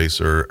Arsenic and Lace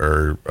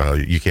or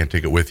You Can't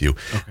Take It With You.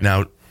 Okay.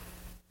 Now,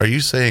 are you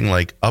saying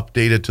like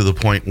update it to the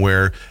point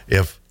where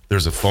if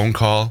there's a phone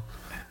call,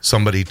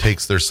 somebody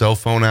takes their cell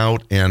phone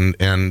out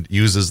and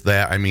uses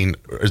that? I mean,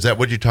 is that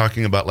what you're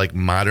talking about, like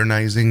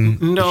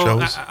modernizing the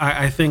shows?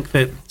 I think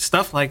that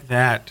stuff like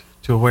that,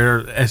 to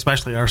where,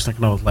 especially Arsenic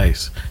and Old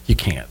Lace, you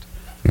can't.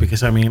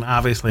 Because, I mean,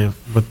 obviously,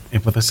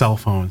 if with a cell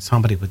phone,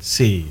 somebody would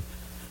see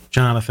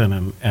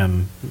Jonathan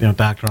and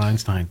Dr.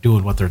 Einstein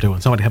doing what they're doing.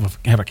 Somebody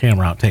have a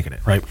camera out taking it,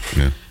 right?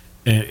 Yeah.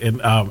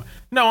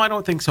 No, I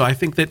don't think so. I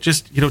think that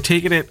just,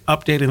 taking it,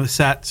 updating the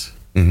sets,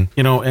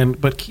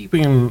 but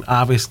keeping,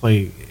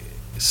 obviously,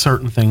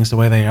 certain things the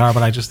way they are.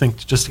 But I just think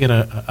just to get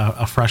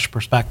a fresh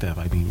perspective.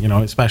 I mean,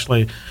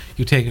 especially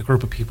you take a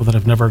group of people that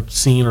have never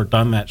seen or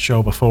done that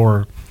show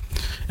before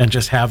and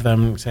just have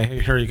them say, hey,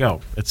 here you go.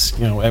 It's,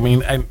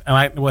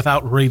 I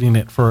without reading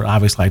it for,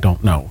 obviously I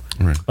don't know.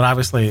 Right. But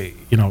obviously,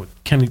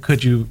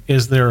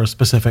 is there a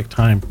specific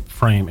time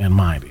frame in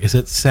mind? Is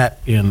it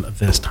set in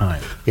this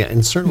time? Yeah,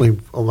 and certainly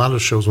a lot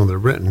of shows when they're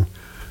written,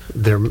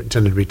 they're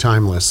intended to be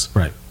timeless.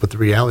 Right. But the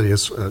reality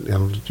is,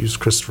 I'll use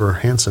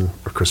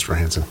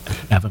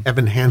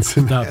Evan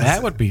Hansen. Now,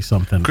 that would be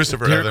something.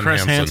 Christopher Dear Evan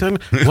Chris Hansen.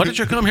 What did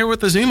you come here with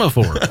the Zima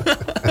for?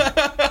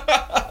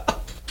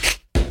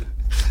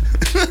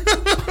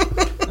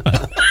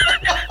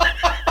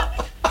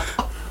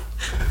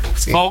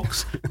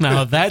 Folks,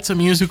 now that's a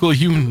musical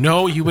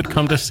you would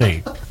come to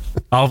see.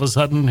 All of a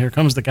sudden, here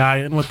comes the guy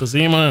in with the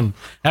Zima and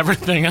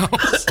everything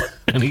else,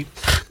 and he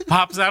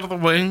pops out of the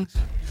wings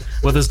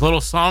with his little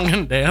song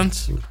and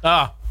dance.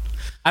 I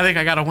think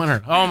I got a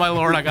winner. Oh, my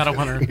Lord, I got a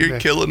winner. You're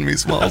killing me,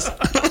 Smalls.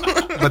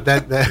 But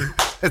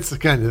that's the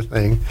kind of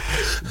thing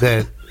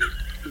that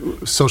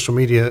social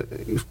media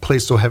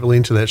plays so heavily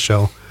into that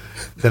show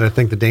that I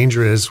think the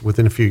danger is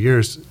within a few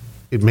years,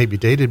 it may be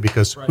dated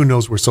because who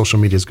knows where social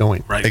media is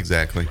going. Right.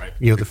 Exactly. Right.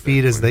 The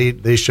feed as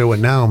they show it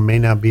now may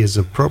not be as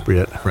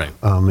appropriate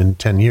in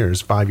 10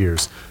 years, 5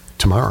 years,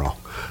 tomorrow.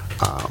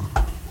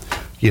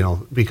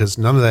 Because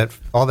none of that,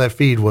 all that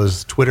feed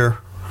was Twitter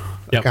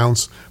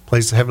accounts,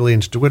 plays heavily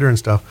into Twitter and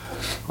stuff.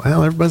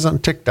 Well, everybody's on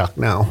TikTok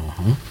now.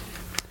 Mm-hmm.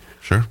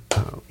 Sure.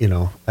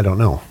 I don't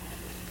know.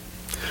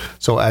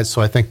 So I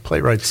think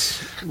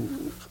playwrights,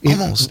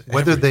 almost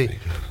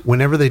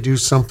whenever they do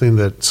something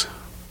that's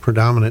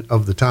predominant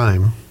of the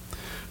time,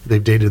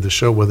 they've dated the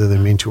show whether they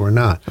mean to or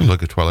not.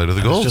 Look at Twilight of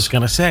the Ghosts. I was just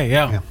going to say,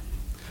 yeah.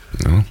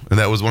 And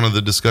that was one of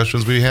the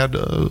discussions we had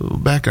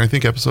back in, I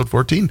think, episode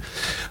 14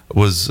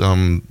 was,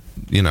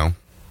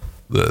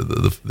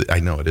 I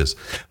know it is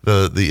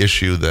the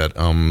issue that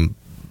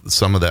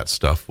some of that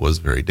stuff was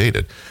very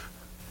dated.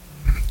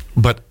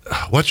 But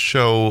what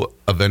show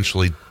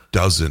eventually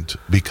doesn't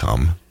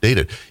become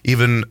dated?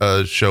 Even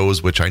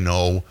shows which I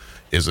know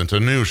isn't a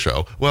new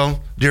show.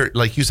 Well,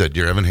 like you said,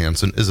 Dear Evan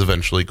Hansen is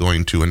eventually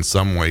going to, in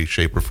some way,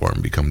 shape, or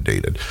form, become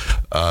dated.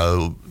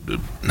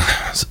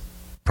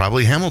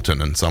 Probably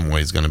Hamilton, in some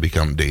way, is going to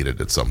become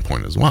dated at some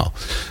point as well.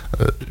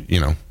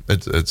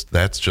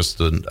 That's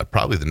just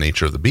probably the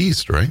nature of the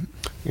beast, right?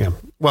 Yeah.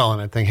 Well,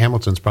 and I think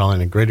Hamilton's probably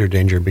in a greater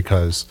danger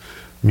because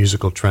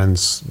musical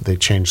trends, they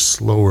change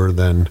slower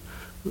than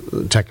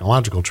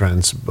technological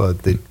trends,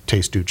 but the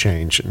tastes do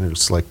change. And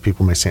it's like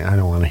people may say, I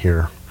don't want to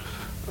hear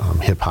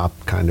hip hop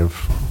kind of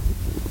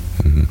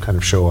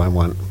show. I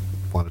want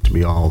it to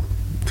be all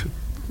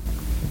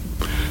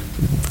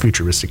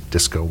futuristic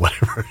disco,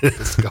 whatever it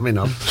is coming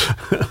up.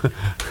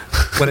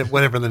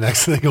 Whatever the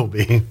next thing will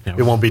be,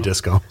 it won't be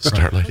disco.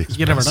 Starlight Express.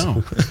 You never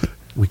know.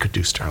 We could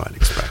do Starlight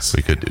Express.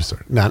 We could do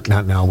Starlight.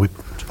 Not now. We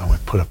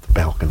put up the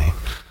balcony.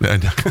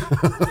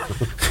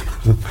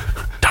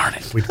 Darn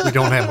it. We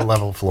don't have a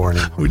level floor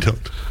anymore. We don't.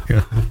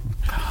 Yeah.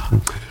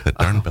 That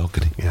darn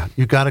balcony. Yeah,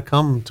 you got to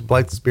come to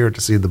Blythe Spirit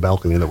to see the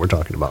balcony that we're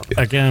talking about.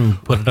 Again,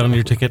 put it on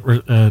your ticket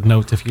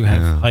note. If you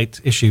have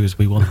height issues,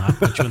 we will not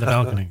put you in the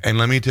balcony. And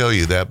let me tell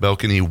you, that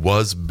balcony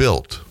was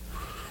built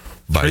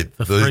by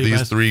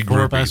these three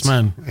four groupies. best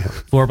men. Yeah.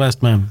 Four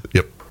best men.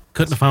 Yep.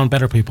 Couldn't have found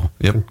better people.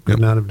 Yep. Could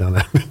not have done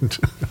it.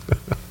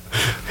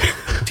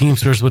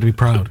 Teamsters would be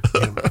proud.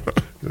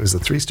 It was the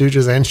Three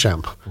Stooges and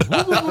Shemp.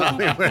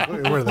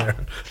 we were there.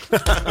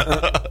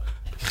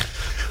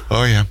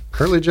 Oh, yeah.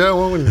 Curly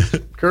Joe and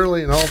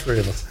Curly and all three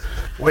of us.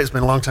 Wait, it's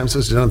been a long time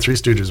since we've done Three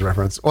Stooges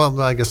reference.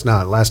 Well, I guess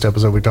not. Last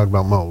episode we talked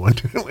about Mo,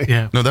 didn't we?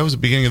 Yeah. No, that was the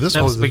beginning of this That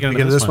one. was the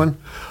beginning of this one?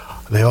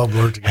 They all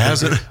blurred together.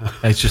 Has it?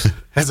 It's just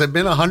Has it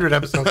been 100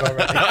 episodes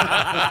already?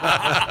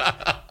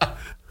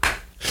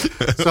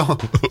 So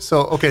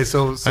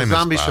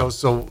zombie Bob. shows.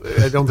 So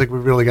I don't think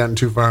we've really gotten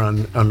too far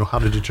on how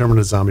to determine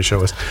a zombie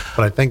show is.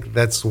 But I think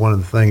that's one of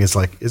the things. Is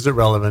like, is it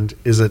relevant?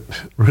 Is it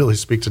really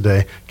speak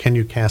today? Can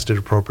you cast it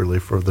appropriately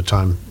for the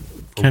time?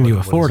 Can you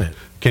afford it?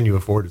 Can you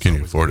afford it? Can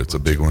you afford it? It's a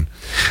big one.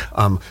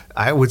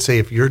 I would say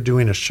if you're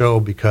doing a show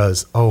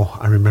because,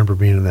 I remember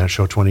being in that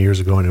show 20 years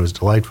ago and it was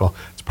delightful,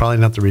 it's probably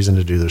not the reason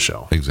to do the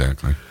show.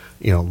 Exactly.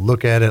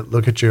 Look at it,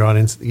 look at your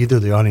audience, either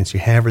the audience you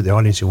have or the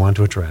audience you want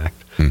to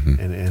attract,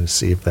 and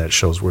see if that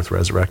show's worth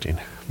resurrecting.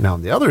 Now,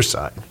 on the other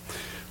side,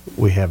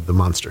 we have the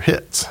monster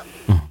hits.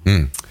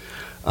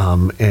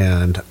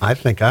 And I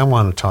think I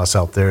want to toss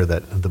out there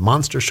that the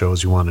monster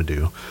shows you want to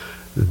do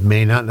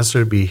may not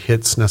necessarily be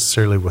hits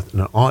necessarily with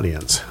an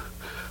audience,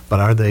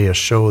 but are they a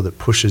show that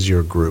pushes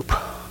your group?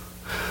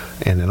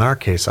 And in our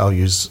case, I'll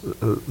use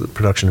the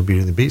production of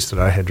Beauty and the Beast that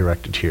I had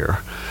directed here.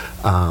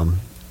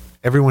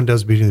 Everyone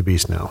does Beauty and the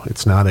Beast now.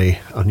 It's not a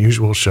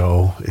unusual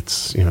show.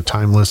 It's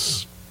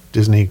timeless,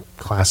 Disney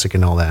classic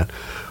and all that.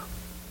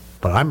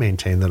 But I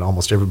maintain that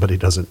almost everybody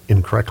does it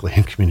incorrectly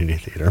in community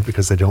theater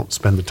because they don't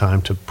spend the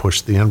time to push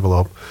the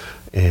envelope,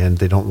 and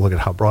they don't look at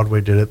how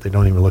Broadway did it. They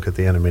don't even look at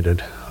the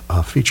animated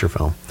feature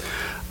film.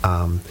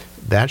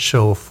 That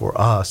show for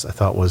us, I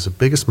thought, was the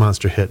biggest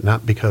monster hit,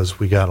 not because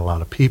we got a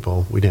lot of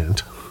people. We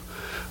didn't.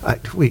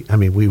 We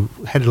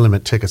had to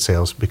limit ticket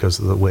sales because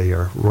of the way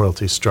our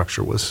royalty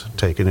structure was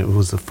taken. It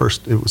was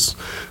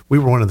we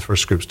were one of the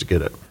first groups to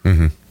get it.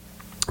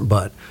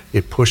 But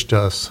it pushed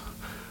us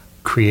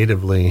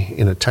creatively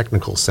in a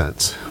technical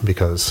sense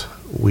because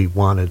we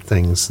wanted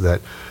things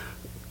that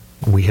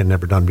we had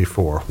never done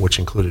before, which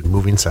included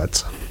moving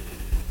sets.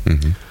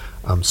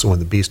 So when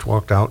the Beast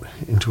walked out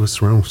into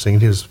his room singing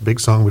his big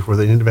song before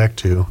the end of Act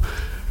 2,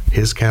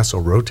 his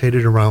castle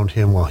rotated around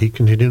him while he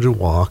continued to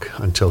walk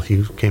until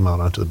he came out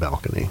onto the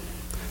balcony,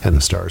 and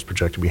the stars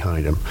projected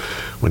behind him.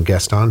 When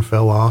Gaston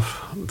fell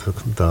off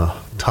the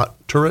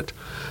turret,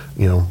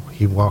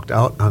 he walked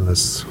out on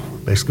this,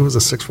 basically it was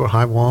a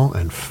 6-foot-high wall,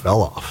 and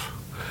fell off.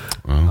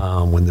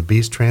 When the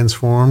Beast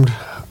transformed,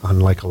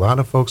 unlike a lot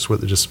of folks where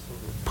they just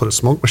put a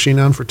smoke machine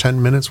on for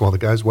 10 minutes while the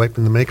guy's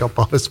wiping the makeup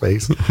off his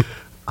face,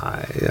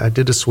 I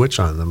did a switch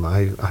on them.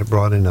 I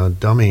brought in a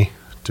dummy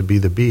to be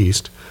the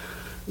Beast.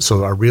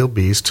 So our real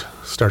Beast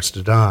starts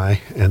to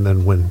die, and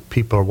then when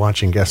people are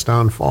watching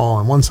Gaston fall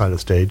on one side of the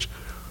stage,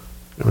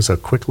 there was a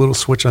quick little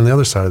switch on the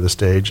other side of the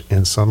stage,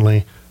 and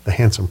suddenly the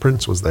handsome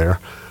prince was there.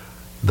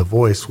 The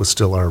voice was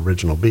still our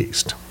original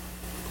Beast.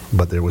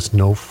 But there was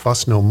no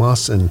fuss, no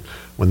muss, and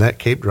when that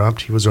cape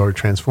dropped, he was already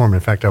transformed.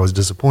 In fact, I was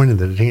disappointed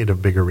that it didn't get a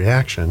bigger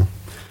reaction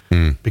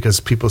because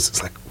people,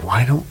 it's like,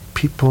 why don't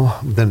people,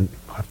 then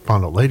I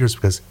found out later it's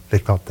because they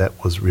thought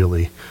that was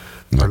really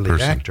our lead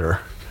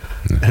actor.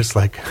 It's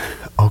like,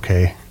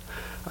 okay,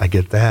 I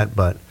get that,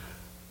 but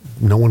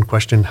no one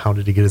questioned how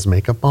did he get his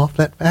makeup off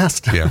that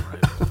fast? Yeah.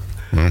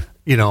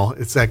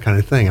 It's that kind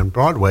of thing. On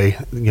Broadway,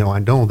 I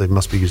know they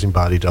must be using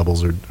body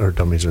doubles or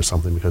dummies or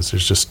something because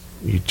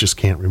you just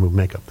can't remove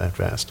makeup that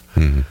fast.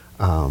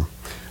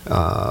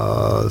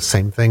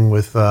 Same thing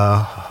with,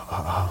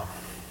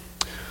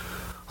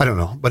 I don't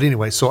know. But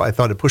anyway, so I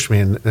thought it pushed me.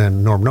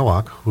 And Norm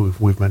Nowak, who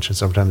we've mentioned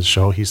sometimes in the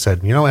show, he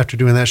said, after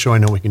doing that show, I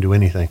know we can do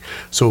anything.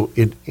 So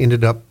it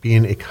ended up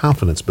being a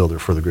confidence builder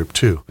for the group,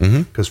 too.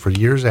 Because for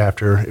years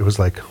after, it was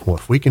like, well,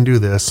 if we can do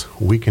this,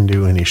 we can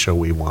do any show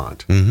we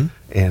want.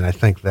 And I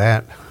think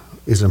that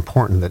is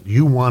important, that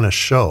you want a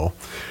show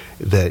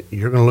that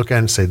you're going to look at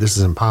and say, this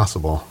is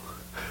impossible.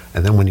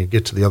 And then when you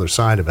get to the other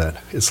side of it,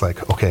 it's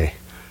like, okay,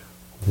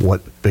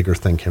 what bigger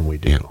thing can we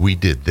do? Yeah, we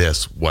did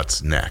this.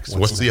 What's next?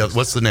 What's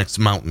the next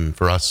mountain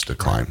for us to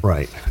climb?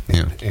 Right.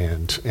 Yeah.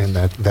 And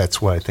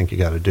that's what I think you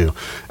got to do.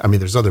 I mean,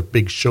 there's other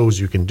big shows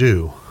you can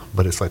do,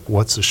 but it's like,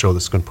 what's the show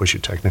that's going to push you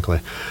technically?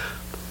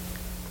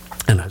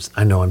 And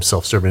I know I'm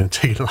self-serving and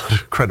taking a lot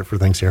of credit for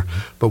things here,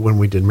 but when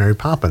we did Mary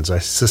Poppins, I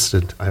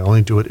insisted I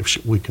only do it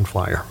if we can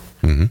fly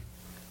her.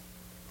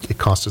 It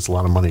cost us a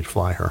lot of money to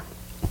fly her.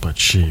 But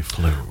she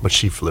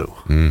flew.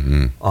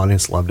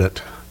 Audience loved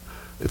it.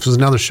 If it was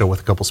another show with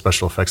a couple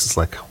special effects, it's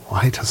like,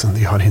 why doesn't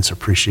the audience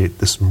appreciate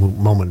this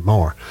moment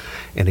more?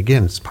 And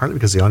again, it's partly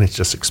because the audience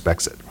just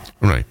expects it.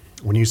 Right.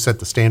 When you set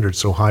the standard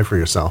so high for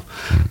yourself,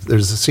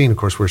 there's a scene, of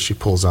course, where she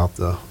pulls out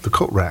the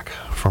coat rack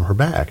from her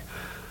bag.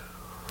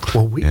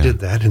 Well, we did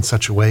that in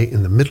such a way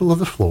in the middle of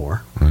the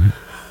floor.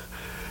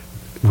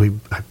 I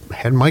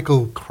had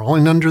Michael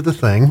crawling under the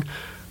thing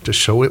to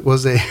show it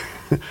was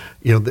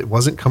it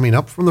wasn't coming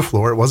up from the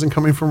floor. It wasn't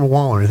coming from a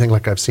wall or anything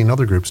like I've seen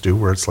other groups do,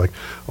 where it's like,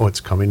 oh, it's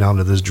coming out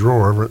of this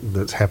drawer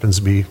that happens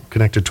to be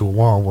connected to a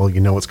wall. Well,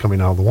 it's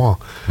coming out of the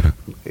wall.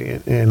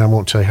 And I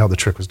won't tell you how the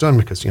trick was done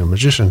because,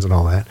 magicians and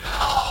all that.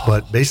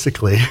 But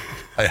basically...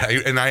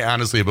 I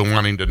honestly have been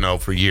wanting to know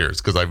for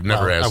years because I've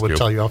never asked you. I would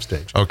tell you off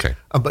stage. Okay.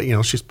 But,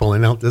 she's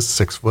pulling out this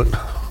 6-foot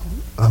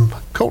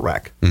coat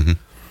rack.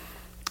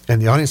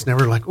 And the audience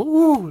never like,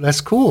 ooh,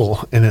 that's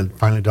cool. And it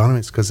finally dawned on me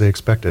it's because they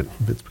expect it.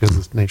 It's because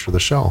of the nature of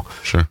the show.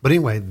 Sure. But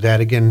anyway, that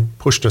again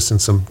pushed us in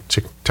some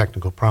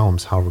technical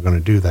problems, how we're going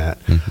to do that.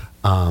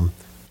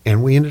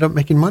 And we ended up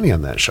making money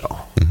on that show.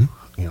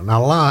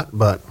 Not a lot,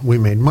 but we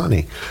made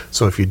money.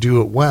 So if you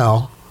do it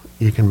well,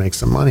 you can make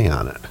some money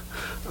on it.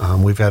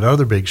 We've had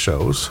other big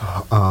shows,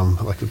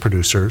 like the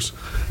Producers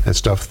and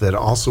stuff that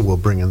also will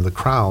bring in the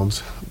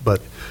crowds.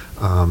 But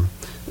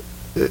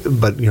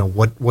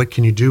what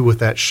can you do with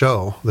that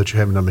show that you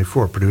haven't done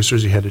before?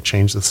 Producers, you had to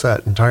change the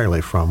set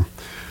entirely from,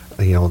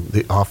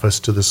 the office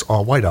to this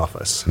all-white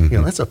office.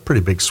 That's a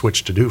pretty big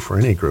switch to do for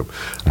any group.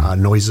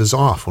 Noises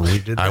off when we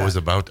did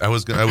that.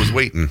 I was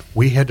waiting.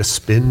 We had to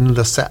spin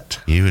the set.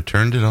 You had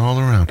turned it all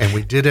around. And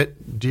we did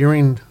it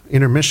during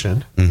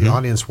intermission. The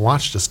audience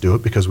watched us do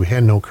it because we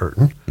had no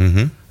curtain.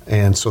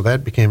 And so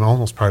that became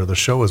almost part of the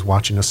show, is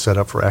watching us set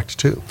up for Act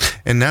 2.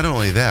 And not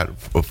only that,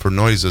 for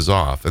Noises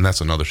Off, and that's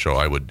another show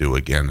I would do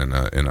again in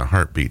a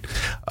heartbeat.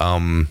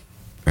 And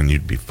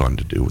you'd be fun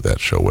to do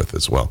that show with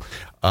as well.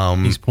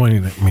 He's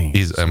pointing at me.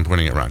 I'm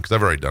pointing it around because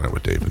I've already done it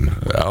with Dave. And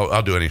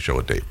I'll do any show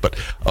with Dave, but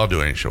I'll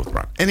do any show with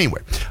Ron.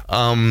 Anyway.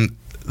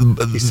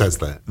 He says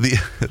that.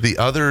 The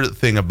other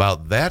thing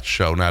about that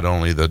show, not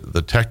only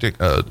the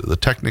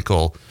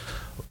technical,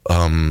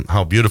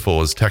 how beautiful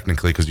it is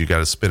technically, because you got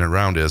to spin it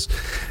around, is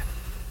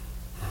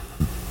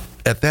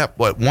at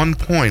one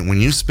point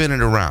when you spin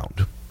it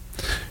around,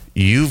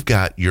 you've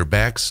got your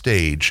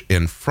backstage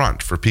in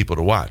front for people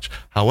to watch.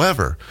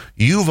 However,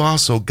 you've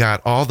also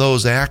got all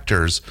those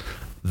actors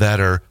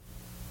that are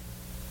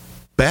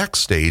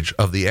backstage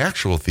of the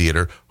actual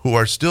theater who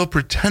are still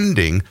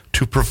pretending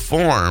to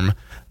perform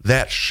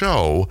that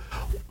show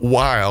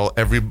while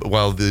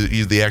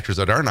the actors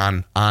that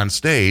aren't on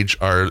stage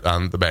are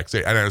on the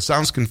backstage. And it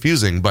sounds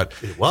confusing, but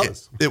it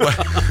was.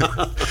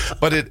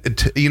 But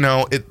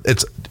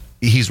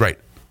he's right.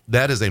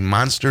 That is a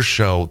monster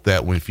show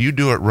that if you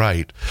do it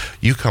right,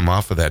 you come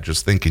off of that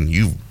just thinking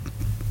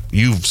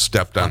you've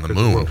stepped on the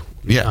moon.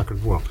 Yeah.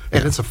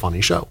 And it's a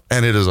funny show.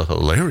 And it is a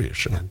hilarious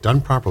show. Yeah,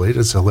 done properly, it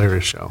is a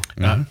hilarious show.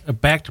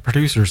 Back to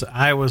Producers,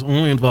 I was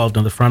only involved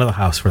in the front of the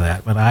house for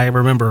that, but I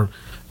remember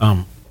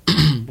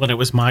when it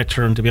was my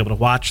turn to be able to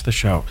watch the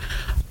show,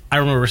 I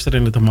remember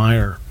sitting at the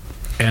Meyer,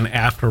 and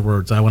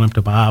afterwards I went up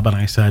to Bob and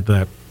I said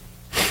that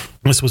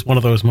this was one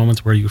of those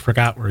moments where you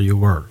forgot where you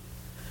were.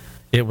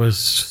 It was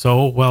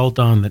so well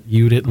done that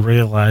you didn't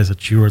realize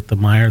that you were at the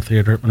Meyer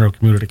Theater at Monroe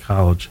Community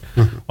College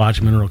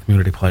watching Monroe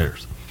Community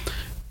Players.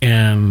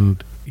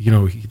 And,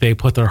 they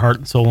put their heart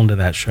and soul into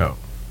that show.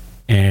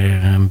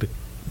 And,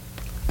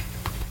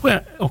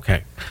 well,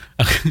 okay.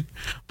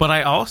 But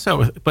I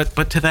also,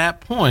 but to that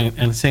point,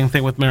 and the same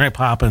thing with Mary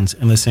Poppins,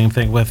 and the same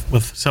thing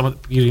with some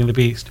of Beauty and the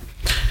Beast,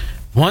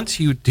 once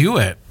you do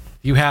it,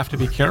 you have to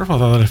be careful,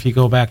 though, that if you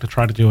go back to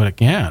try to do it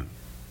again,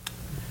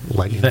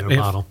 lightning in a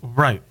bottle.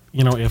 Right.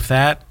 If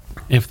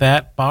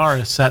that bar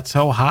is set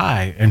so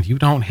high and you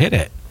don't hit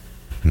it,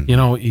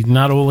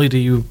 not only do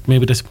you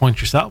maybe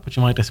disappoint yourself, but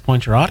you might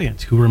disappoint your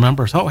audience, who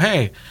remembers, oh,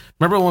 hey,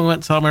 remember when we went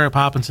and saw Mary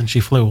Poppins and she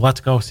flew? Let's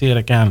go see it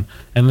again.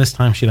 And this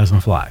time she doesn't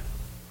fly.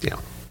 Yeah.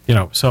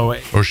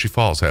 Or she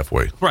falls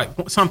halfway. Right.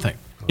 Something.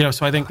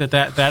 So I think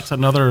that's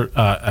another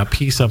a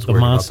piece of the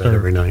About monster. that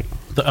every night.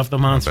 of the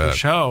monster bet.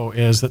 show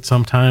is that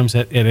sometimes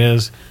it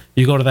is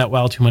you go to that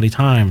well too many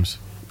times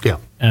Yeah.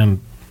 and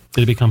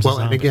it becomes a Well,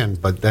 and zombie. again,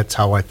 but that's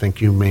how I think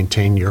you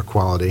maintain your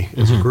quality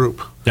as a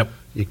group. Yep.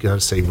 You got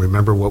to say,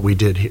 remember what we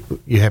did.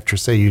 You have to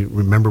say, you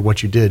remember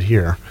what you did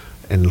here,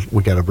 and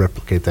we got to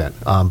replicate that.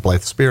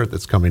 Blythe Spirit,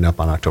 that's coming up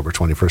on October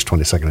 21st,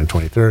 22nd, and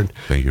 23rd.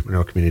 Thank you.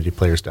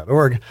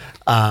 MonroeCommunityPlayers.org.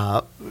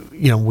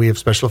 We have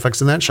special effects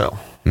in that show.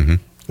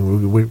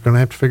 Mm-hmm. We're going to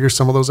have to figure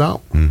some of those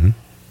out. Mm-hmm.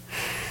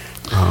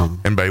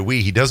 And by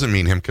we, he doesn't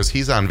mean him because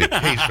he's on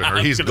vacation or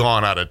he's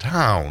gone out of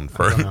town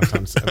for.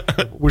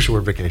 I wish it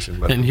were vacation,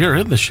 but And you're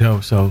in the show,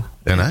 so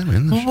And I'm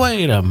in the show.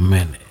 wait a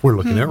minute. we're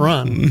looking at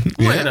Ron. Wait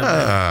a minute.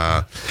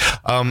 Yeah.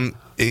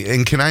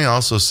 And can I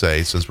also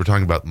say, since we're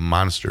talking about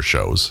monster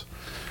shows,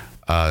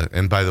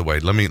 and by the way,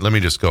 let me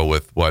just go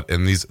with what,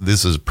 and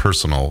this is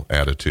personal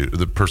attitude,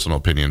 the personal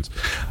opinions.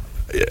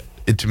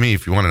 To me,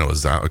 if you want to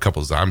know a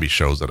couple of zombie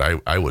shows that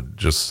I would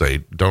just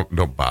say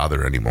don't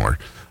bother anymore.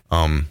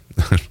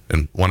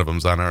 And one of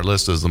them's on our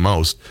list as the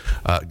most,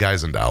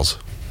 Guys and Dolls.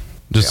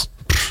 Just,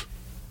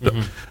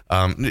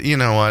 you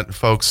know what,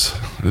 folks,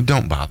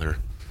 don't bother.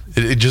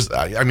 It just,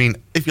 I mean,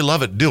 if you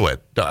love it, do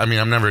it. I mean,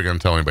 I'm never going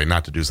to tell anybody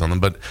not to do something,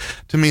 but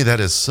to me, that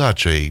is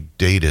such a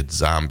dated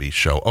zombie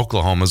show.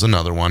 Oklahoma's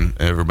another one.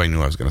 Everybody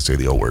knew I was going to say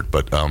the O word,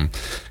 but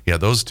yeah,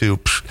 those two.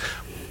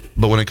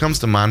 But when it comes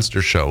to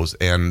monster shows,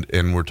 and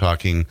we're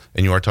talking,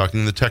 and you are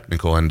talking the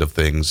technical end of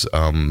things,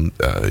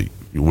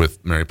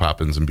 with Mary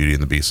Poppins and Beauty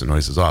and the Beast and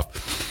Noises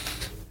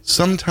Off,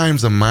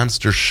 sometimes a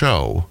monster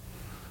show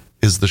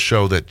is the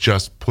show that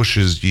just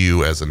pushes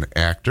you as an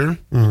actor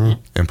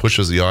and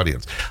pushes the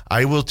audience.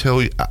 I will tell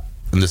you,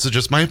 and this is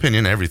just my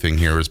opinion, everything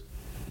here is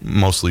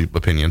mostly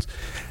opinions.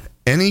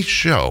 Any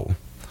show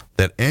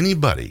that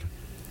anybody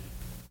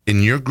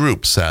in your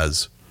group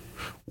says,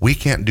 we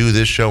can't do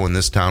this show in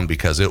this town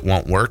because it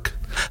won't work,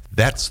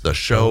 that's the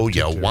show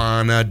you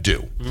want to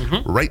do.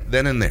 Right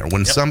then and there.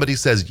 When somebody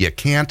says you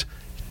can't,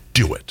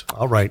 do it.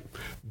 All right.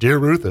 Dear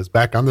Ruth is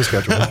back on the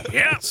schedule.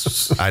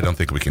 Yes. I don't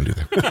think we can do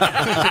that.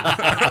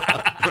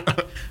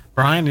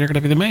 Brian, you're going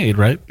to be the maid,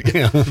 right?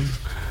 Yeah.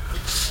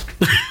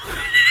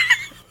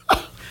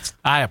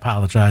 I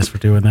apologize for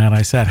doing that.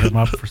 I set him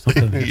up for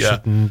something that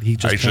he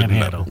just I can't shouldn't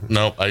handle.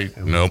 have.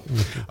 Nope.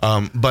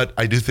 But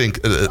I do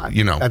think, I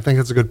think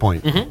that's a good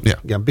point. Yeah.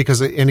 Yeah,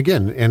 because, and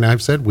again, and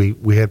I've said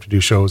we have to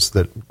do shows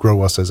that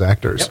grow us as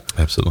actors.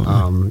 absolutely.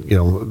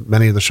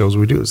 Many of the shows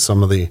we do,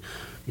 some of the,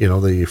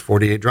 the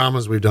 48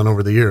 dramas we've done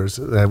over the years,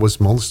 that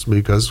was mostly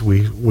because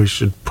we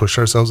should push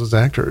ourselves as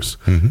actors.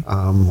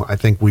 I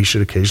think we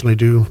should occasionally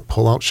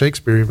pull out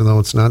Shakespeare, even though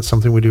it's not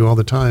something we do all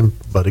the time.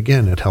 But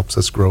again, it helps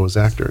us grow as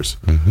actors.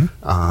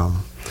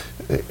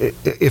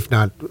 If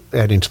not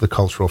adding to the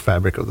cultural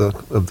fabric of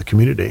the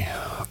community.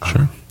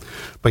 Sure.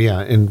 But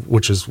yeah, and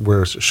which is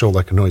where a show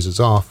like A Noise Is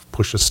Off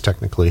pushes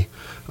technically.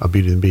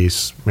 Beauty and the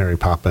Beast, Mary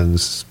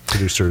Poppins,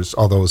 producers,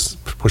 all those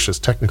push us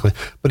technically.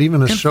 But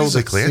even a And show that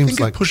physically, I seems think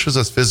like it pushes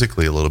us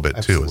physically a little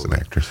bit too as an Absolutely.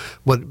 actor.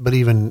 But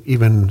even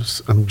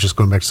I'm just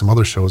going back to some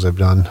other shows I've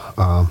done.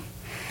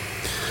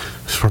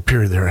 For a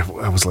period there,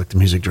 I was like the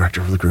music director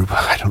of the group.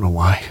 I don't know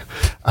why.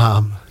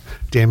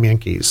 Damn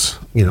Yankees.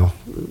 On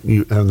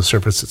the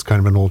surface, it's kind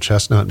of an old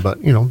chestnut, but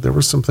there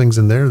were some things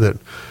in there that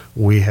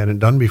we hadn't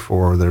done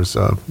before. There's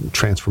a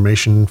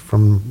transformation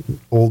from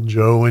old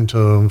Joe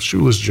into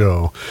shoeless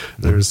Joe.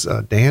 There's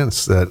a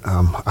dance that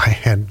I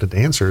had the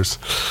dancers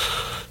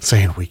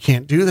saying, we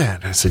can't do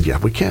that. I said, yeah,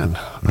 we can.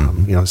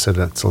 I said,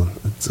 it's a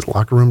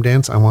locker room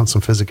dance. I want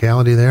some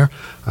physicality there.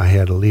 I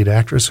had a lead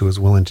actress who was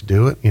willing to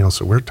do it,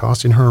 so we're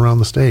tossing her around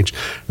the stage.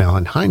 Now,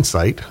 in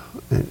hindsight,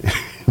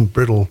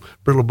 brittle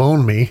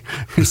bone me,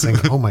 who's saying,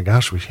 oh my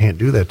gosh, we can't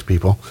do that to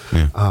people.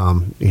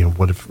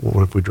 What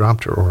if we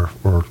dropped her, or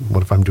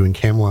what if I'm doing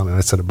Camelot and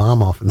I set a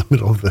bomb off in the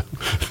middle of the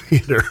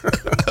theater?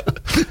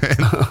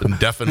 And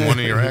deafen one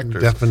of your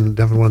actors.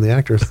 Deafen one of the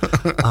actors.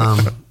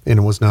 And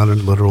it was not a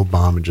literal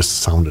bomb. It just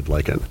sounded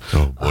like it.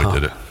 Oh boy,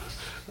 did it.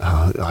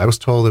 I was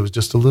told it was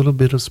just a little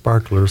bit of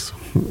sparklers.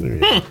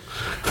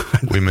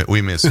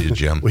 We miss you,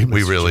 Jim. We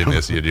really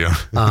miss you, Jim.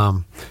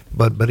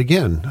 But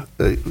again,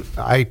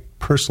 I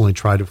personally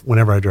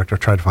whenever I direct, I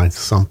try to find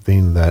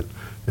something that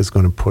is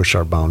going to push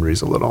our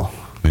boundaries a little.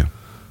 Yeah.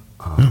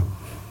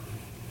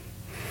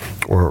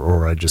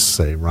 Or I just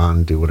say,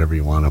 Ron, do whatever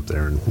you want up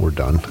there, and we're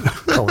done.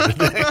 Call it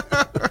a day.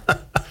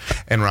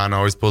 And Ron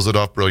always pulls it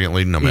off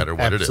brilliantly, no matter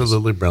what it is.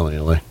 Absolutely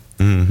brilliantly.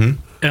 And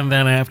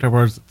then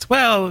afterwards, it's,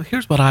 well,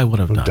 here's what I would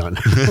have done.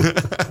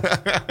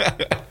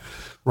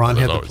 Ron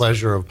had the always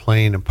pleasure of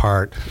playing a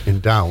part in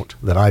Doubt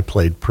that I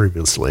played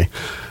previously.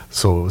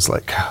 So it was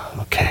like,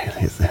 okay,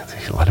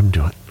 let him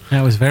do it.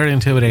 That was very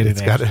intimidating.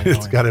 It's got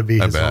to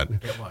be I his bet. own.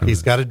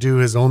 He's got to do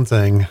his own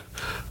thing,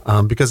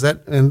 because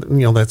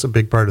that's a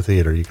big part of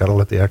theater. You got to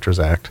let the actors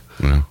act.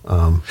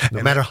 No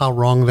matter how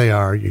wrong they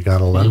are, you got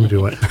to let them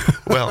do it.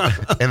 Well,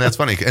 and that's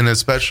funny, and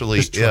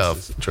especially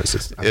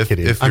choices. I'm if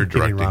kidding. you're I'm kidding,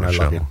 directing Ron, I a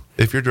love you. show,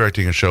 if you're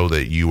directing a show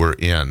that you were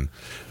in,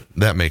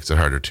 that makes it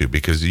harder too,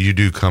 because you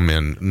do come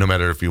in, no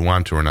matter if you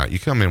want to or not, you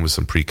come in with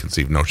some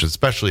preconceived notions,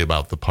 especially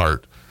about the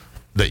part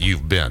that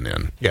you've been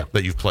in, Yeah.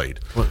 that you've played.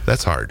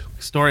 That's hard.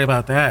 Story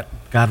about that.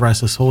 God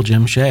rest his soul,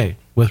 Jim Shea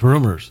with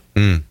Rumors.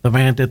 The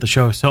man did the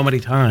show so many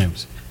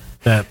times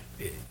that,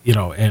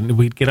 and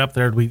we'd get up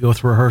there and we'd go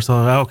through rehearsal.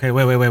 Okay,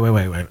 wait.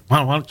 Why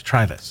don't you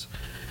try this?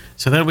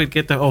 So then we'd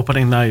get to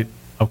opening night.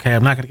 Okay,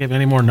 I'm not going to give you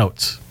any more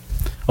notes.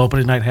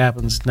 Opening night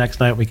happens. Next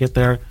night we get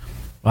there.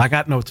 Well, I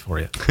got notes for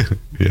you.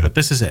 Yeah. But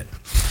this is it.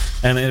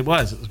 And it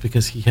was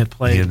because he had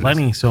played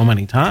Lenny so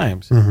many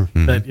times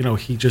that,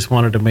 he just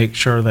wanted to make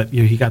sure that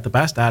he got the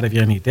best out of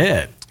you, and he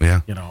did.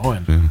 Yeah. And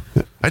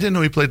I didn't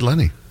know he played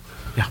Lenny.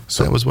 yeah.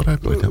 So that was what I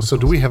played. So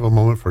do we have a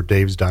moment for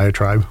Dave's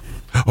diatribe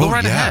Oh,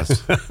 right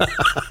yes.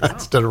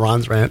 instead of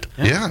Ron's rant?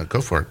 Yeah,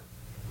 go for it.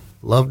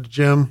 Loved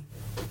Jim.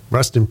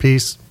 Rest in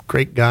peace.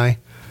 Great guy.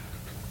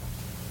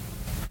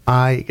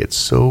 I get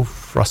so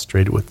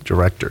frustrated with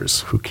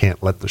directors who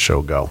can't let the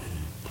show go.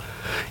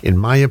 In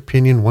my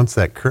opinion, once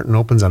that curtain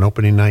opens on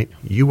opening night,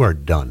 you are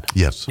done.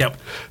 Yes. Yep.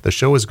 The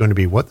show is going to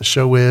be what the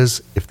show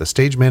is. If the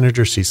stage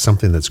manager sees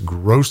something that's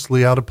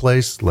grossly out of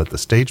place, let the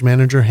stage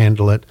manager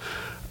handle it.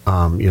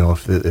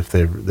 If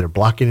they're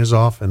blocking us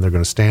off and they're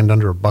going to stand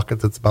under a bucket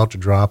that's about to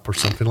drop or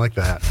something like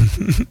that.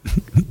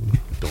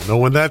 Don't know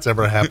when that's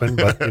ever happened,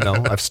 but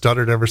I've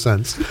stuttered ever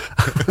since.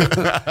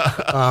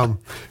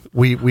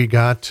 We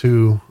got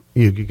to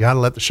you got to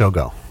let the show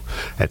go.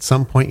 At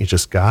some point, you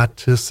just got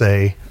to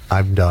say,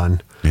 "I'm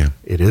done." Yeah.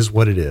 It is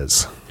what it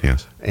is.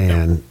 Yes.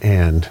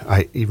 And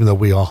I, even though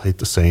we all hate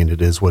the saying,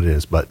 it is what it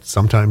is, but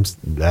sometimes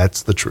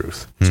that's the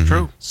truth. It's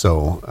true.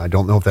 So I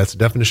don't know if that's a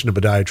definition of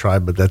a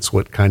diatribe, but that's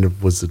what kind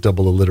of was the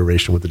double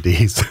alliteration with the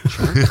D's.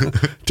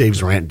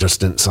 Dave's rant just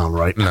didn't sound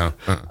right. No.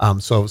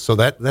 So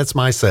that's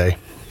my say.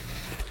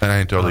 And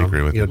I totally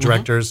agree with you.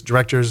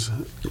 Directors,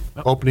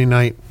 opening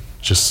night,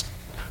 just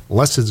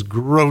unless it's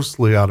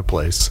grossly out of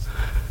place,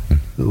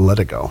 let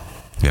it go.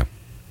 Yeah.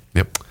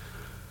 Yep.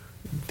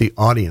 The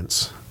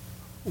audience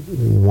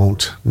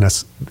won't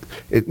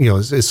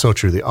it's so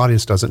true. The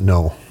audience doesn't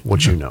know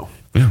what you know.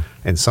 Yeah.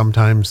 And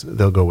sometimes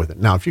they'll go with it.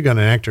 Now, if you got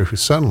an actor who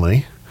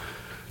suddenly,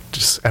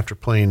 just after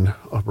playing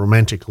a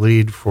romantic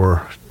lead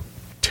for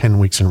 10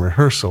 weeks in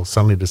rehearsal,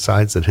 suddenly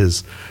decides that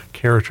his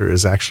character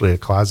is actually a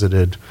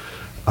closeted,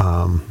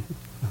 I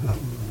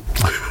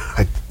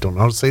don't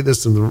know how to say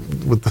this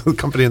with the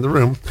company in the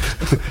room,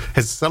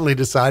 has suddenly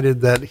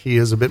decided that he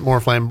is a bit more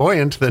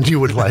flamboyant than you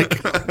would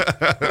like.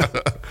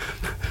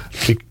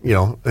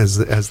 As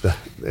the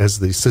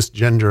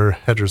cisgender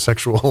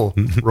heterosexual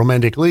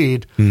romantic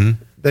lead,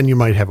 then you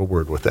might have a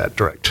word with that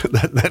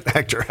that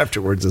actor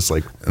afterwards. It's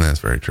like, And that's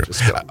very true.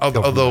 Just go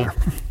Although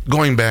from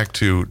going back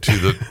to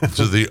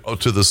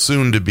the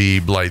soon to be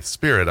Blythe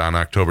Spirit on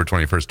October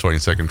 21st,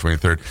 22nd,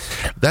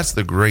 23rd, that's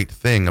the great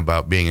thing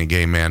about being a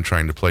gay man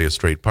trying to play a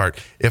straight part.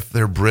 If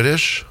they're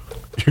British,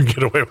 you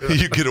get away with it.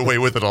 you get away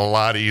with it a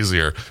lot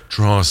easier.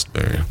 Trust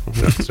me.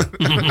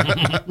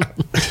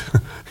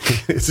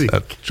 Is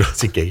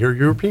he gay or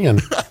European?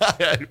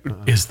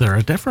 Is there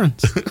a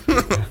difference?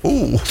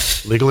 Ooh,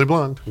 Legally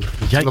Blonde.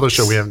 Yikes. Another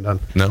show we haven't done.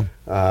 no.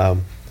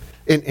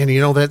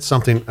 And that's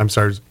something, I'm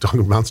sorry,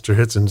 talking monster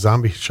hits and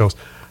zombie shows.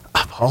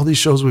 Of all these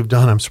shows we've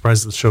done, I'm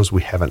surprised at the shows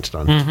we haven't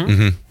done.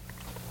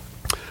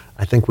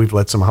 I think we've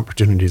let some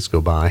opportunities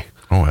go by.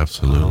 Oh,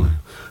 absolutely.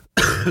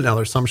 Now,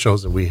 there's some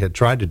shows that we had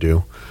tried to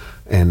do,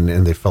 and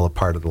they fell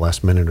apart at the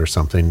last minute or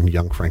something,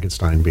 Young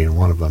Frankenstein being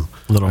one of them.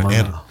 Little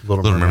Mermaid.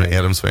 Little Little Mermaid, Mermaid.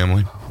 Addams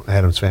Family.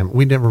 Addams Family.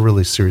 We never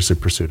really seriously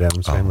pursued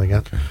Addams Family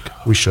yet. okay.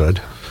 We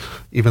should.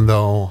 Even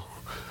though,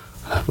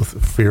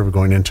 with fear of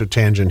going into a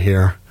tangent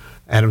here,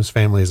 Addams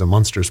Family is a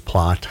Munsters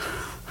plot.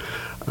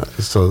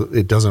 So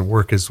it doesn't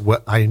work as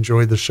what I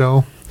enjoy the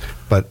show,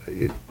 but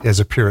as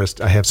a purist,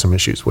 I have some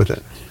issues with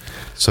it.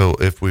 So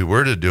if we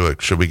were to do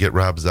it, should we get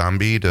Rob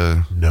Zombie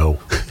to... No.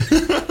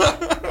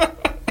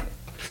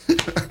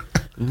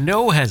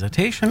 No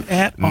hesitation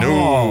at all.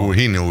 No,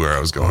 he knew where I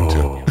was going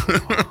to.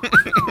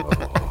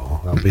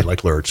 I'll be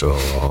like Lurch.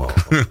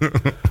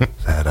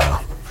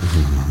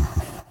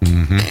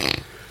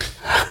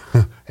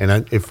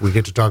 If we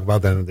get to talk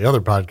about that in the other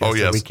podcast, Oh,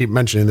 yes. that we keep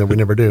mentioning that we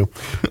never do,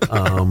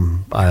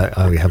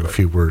 I have a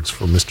few words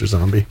for Mr.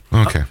 Zombie.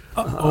 Okay.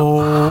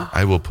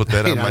 I will put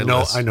that on my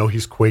list. I know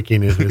he's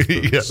quaking in his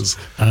boots. Yes.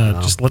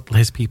 Just let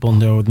his people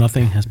know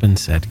nothing has been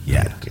said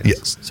yet.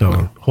 Yes.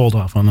 So hold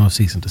off on those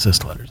cease and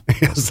desist letters.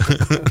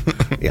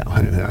 Yeah,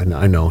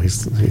 I know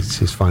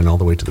he's fine all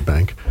the way to the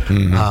bank.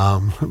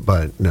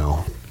 But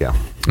no, yeah.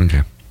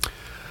 Okay.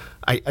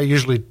 I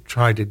usually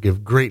try to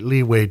give great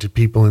leeway to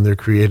people in their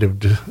creative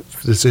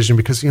decision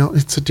because,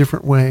 it's a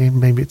different way.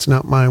 Maybe it's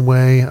not my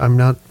way. I'm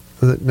not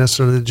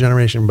necessarily the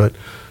generation, but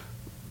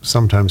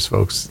sometimes,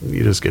 folks,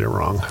 you just get it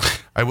wrong.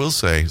 I will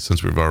say,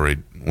 since we've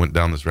already went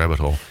down this rabbit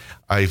hole,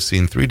 I've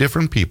seen 3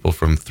 different people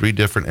from 3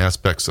 different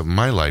aspects of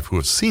my life who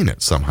have seen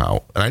it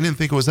somehow, and I didn't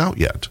think it was out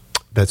yet.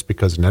 That's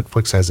because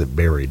Netflix has it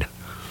buried.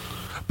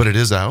 But it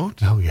is out?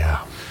 Oh,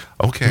 yeah.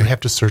 Okay. You have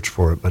to search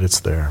for it, but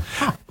it's there.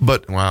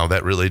 But, wow,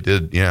 that really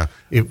did, yeah.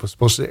 It was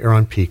supposed to air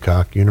on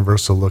Peacock.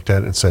 Universal looked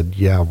at it and said,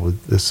 yeah, well,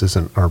 this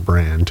isn't our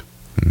brand.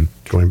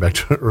 going back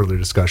to earlier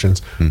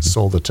discussions,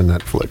 sold it to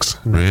Netflix.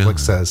 Netflix Really?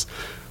 says,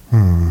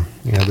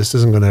 yeah, this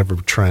isn't going to ever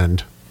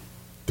trend.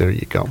 There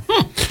you go.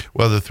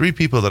 Well, the three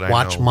people that I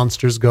Watch know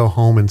Monsters Go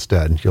Home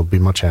instead. You'll be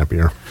much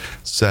happier.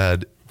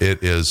 said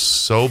it is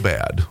so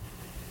bad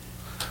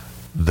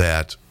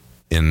that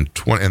in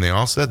 20, and they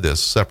all said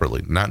this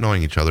separately, not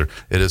knowing each other,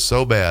 it is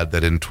so bad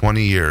that in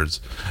 20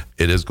 years,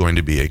 it is going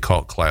to be a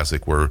cult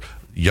classic where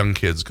young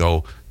kids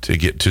go to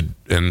get to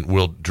and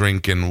will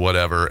drink and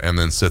whatever and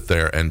then sit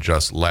there and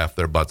just laugh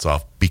their butts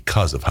off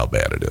because of how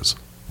bad it is.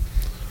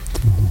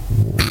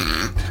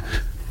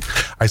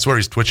 I swear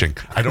he's twitching.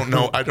 I don't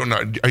know.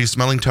 Are you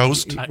smelling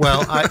toast?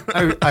 Well,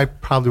 I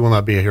probably will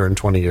not be here in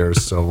 20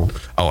 years, so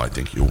Oh, I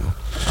think you will.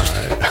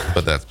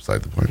 But that's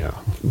beside the point. yeah.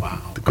 Wow.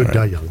 The good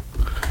die young.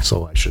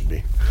 So I should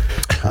be.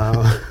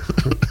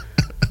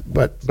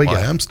 But Well, yeah.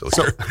 I am still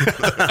here.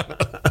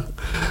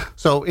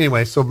 So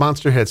anyway, so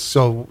Monster Hits.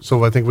 So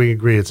I think we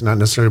agree it's not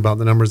necessarily about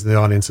the numbers of the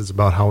audience. It's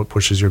about how it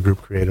pushes your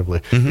group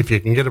creatively. If you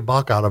can get a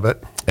buck out of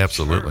it,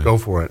 Absolutely. go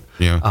for it.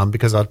 Yeah.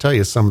 Because I'll tell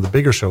you, some of the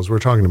bigger shows we're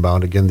talking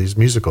about, again, these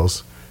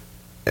musicals,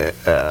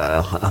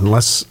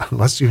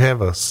 unless you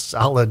have a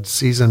solid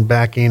season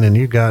backing and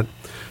you got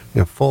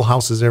full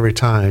houses every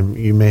time,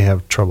 you may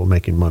have trouble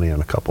making money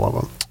on a couple of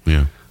them.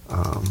 Yeah.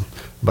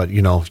 But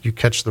if you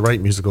catch the right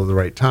musical at the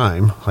right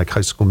time, like High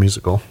School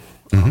Musical,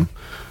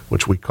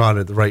 which we caught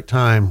at the right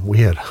time, we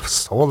had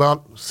sold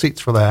out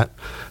seats for that.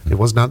 It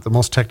was not the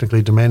most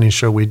technically demanding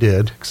show we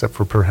did, except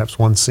for perhaps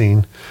one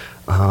scene.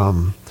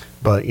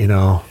 But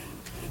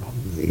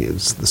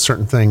it's the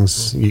certain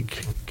things you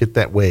get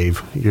that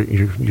wave,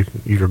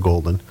 you're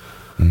golden.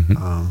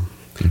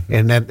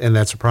 And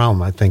that's a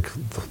problem. I think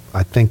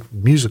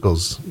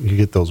musicals, you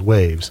get those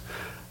waves.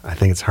 I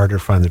think it's harder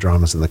to find the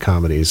dramas and the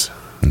comedies.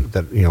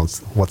 That it's,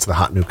 what's the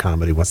hot new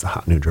comedy? What's the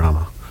hot new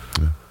drama?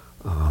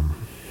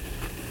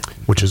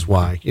 Which is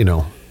why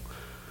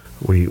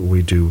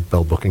we do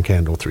Bell Book and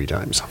Candle 3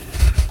 times.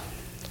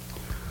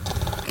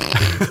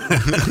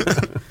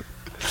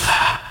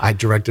 I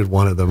directed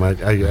one of them. I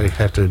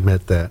have to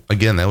admit that.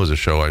 Again, that was a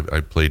show I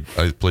played.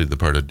 I played the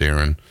part of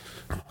Darren,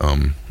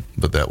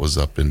 but that was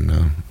up in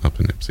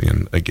Ipsy,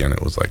 and again,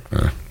 it was like,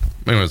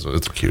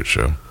 it's a cute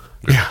show.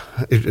 Yeah,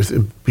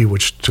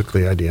 Bewitched took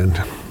the idea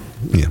and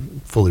Yeah,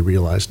 fully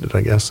realized it,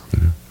 I guess.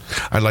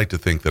 I like to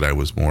think that I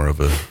was more of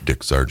a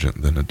Dick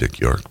Sargent than a Dick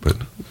York, but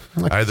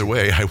either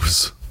way, I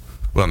was.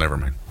 Well, never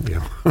mind.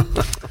 Yeah.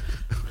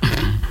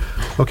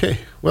 Okay.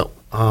 Well,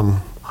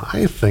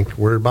 I think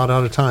we're about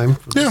out of time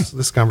for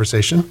this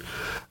conversation.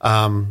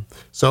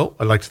 So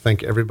I'd like to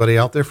thank everybody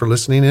out there for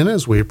listening in,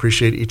 as we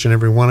appreciate each and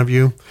every one of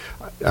you.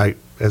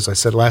 As I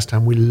said last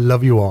time, we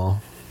love you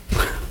all.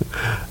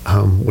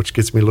 Which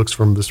gets me looks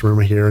from this room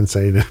here and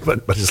saying,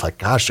 but it's like,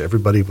 gosh,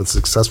 everybody with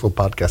successful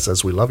podcasts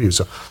says we love you.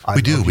 So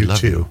We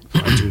love you.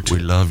 I do too.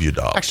 We love you,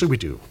 dog. Actually, we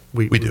do.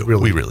 We do.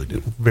 We really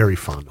do. Very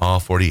fond. All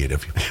 48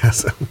 of you.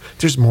 Yes.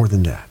 There's more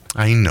than that.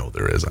 I know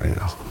there is. I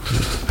know.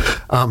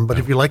 But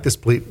if you like this,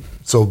 please.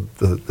 So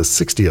the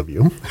 60 of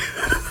you.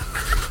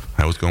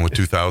 I was going with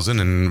 2,000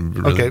 and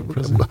really Okay,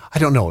 I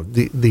don't know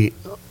the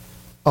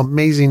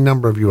amazing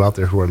number of you out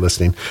there who are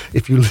listening.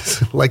 If you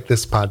like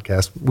this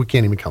podcast, we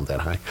can't even count that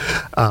high.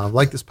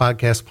 Like this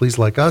podcast, please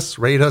like us,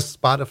 rate us,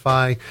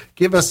 Spotify,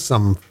 give us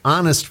some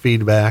honest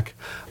feedback.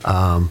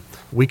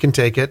 We can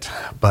take it,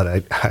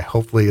 but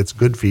hopefully it's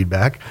good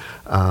feedback.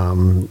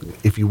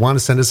 If you want to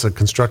send us a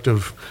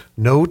constructive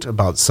note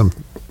about some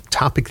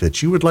topic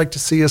that you would like to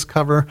see us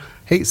cover,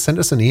 hey, send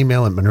us an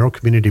email at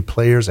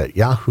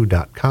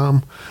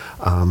monroecommunityplayers@yahoo.com.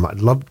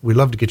 We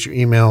love to get your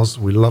emails.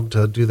 We love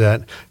to do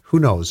that. Who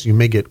knows? You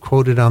may get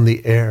quoted on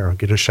the air,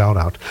 get a shout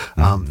out.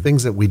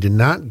 Things that we did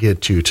not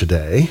get to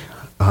today.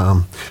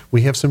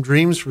 We have some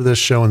dreams for this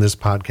show and this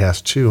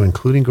podcast too,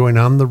 including going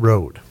on the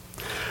road.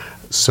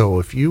 So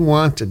if you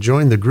want to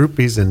join the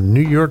groupies in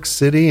New York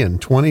City in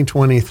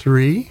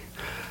 2023,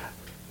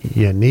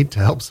 you need to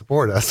help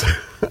support us.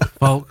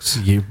 Folks,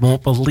 you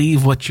won't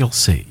believe what you'll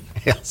see.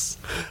 Yes.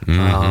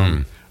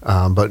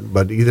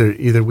 But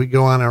either we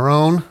go on our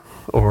own,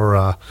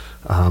 or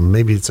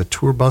maybe it's a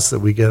tour bus that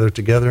we gather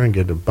together and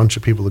get a bunch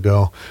of people to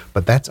go.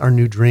 But that's our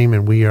new dream,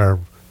 and we are,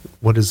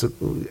 what is it?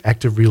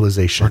 Active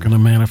realization. We're going to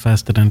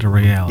manifest it into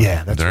reality.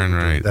 Yeah, that's Darn what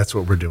we're doing. right. That's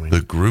what we're doing. the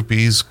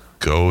groupies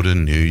go to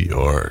New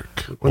York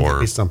Wouldn't that or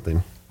be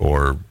something?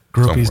 Groupies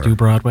somewhere. do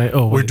Broadway.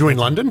 Oh, We're wait, doing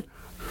London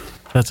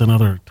That's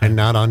another. and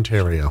not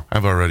Ontario.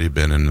 I've already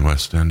been in the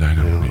West End. I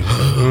don't need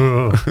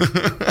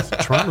it.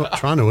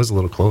 Toronto is a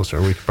little closer.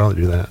 We could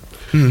probably do that.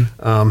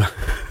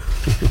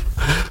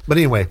 But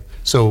anyway,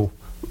 so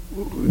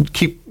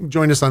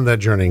join us on that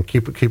journey.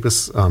 Keep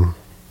us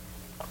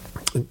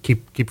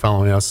keep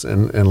following us,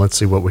 and let's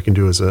see what we can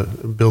do as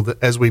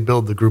we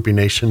build the groupie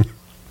nation,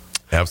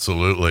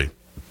 Absolutely.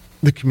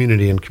 the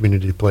community and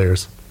community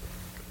players.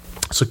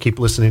 So keep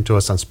listening to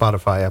us on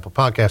Spotify, Apple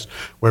Podcasts,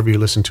 wherever you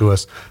listen to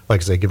us.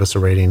 Like I say, give us a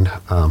rating.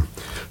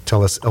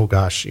 Tell us, oh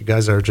gosh, you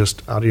guys are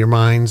just out of your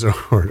minds,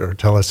 or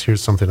tell us,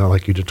 here's something I'd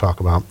like you to talk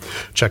about.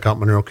 Check out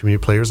Monroe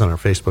Community Players on our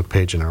Facebook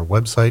page and our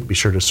website. Be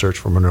sure to search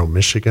for Monroe,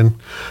 Michigan,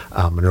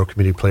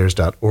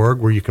 MonroeCommunityPlayers.org,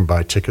 where you can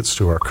buy tickets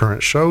to our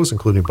current shows,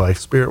 including Blythe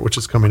Spirit, which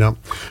is coming up.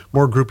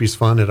 More Groupies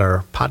fun at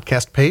our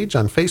podcast page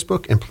on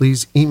Facebook, and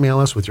please email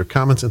us with your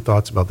comments and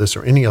thoughts about this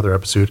or any other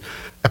episode,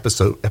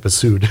 as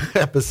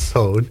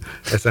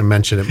I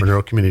mentioned, at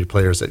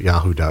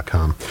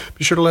MonroeCommunityPlayers@yahoo.com.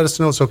 Be sure to let us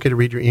know it's okay to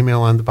read your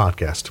email on the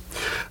podcast.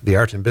 The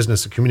Art and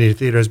Business of Community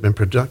Theater has been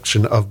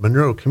production of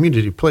Monroe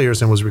Community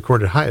Players and was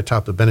recorded high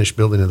atop the Benish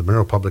building of the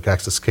Monroe Public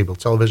Access Cable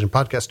Television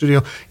Podcast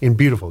Studio in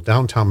beautiful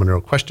downtown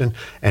Monroe. Question,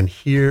 and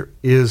here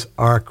is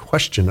our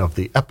question of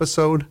the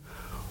episode.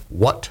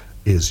 What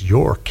is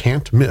your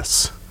can't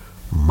miss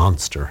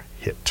monster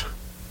hit?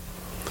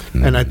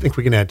 And I think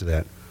we can add to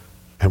that.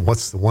 And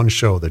what's the one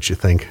show that you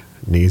think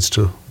needs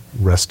to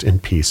rest in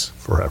peace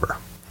forever?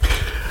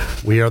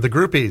 We are the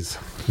Groupies.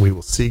 We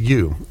will see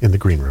you in the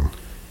green room.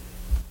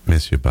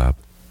 Miss you, Bob.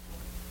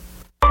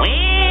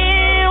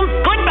 Well,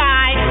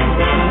 goodbye.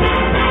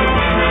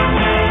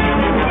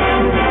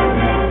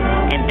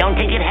 And don't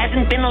think it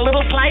hasn't been a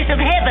little slice of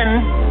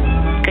heaven,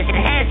 because it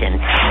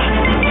hasn't.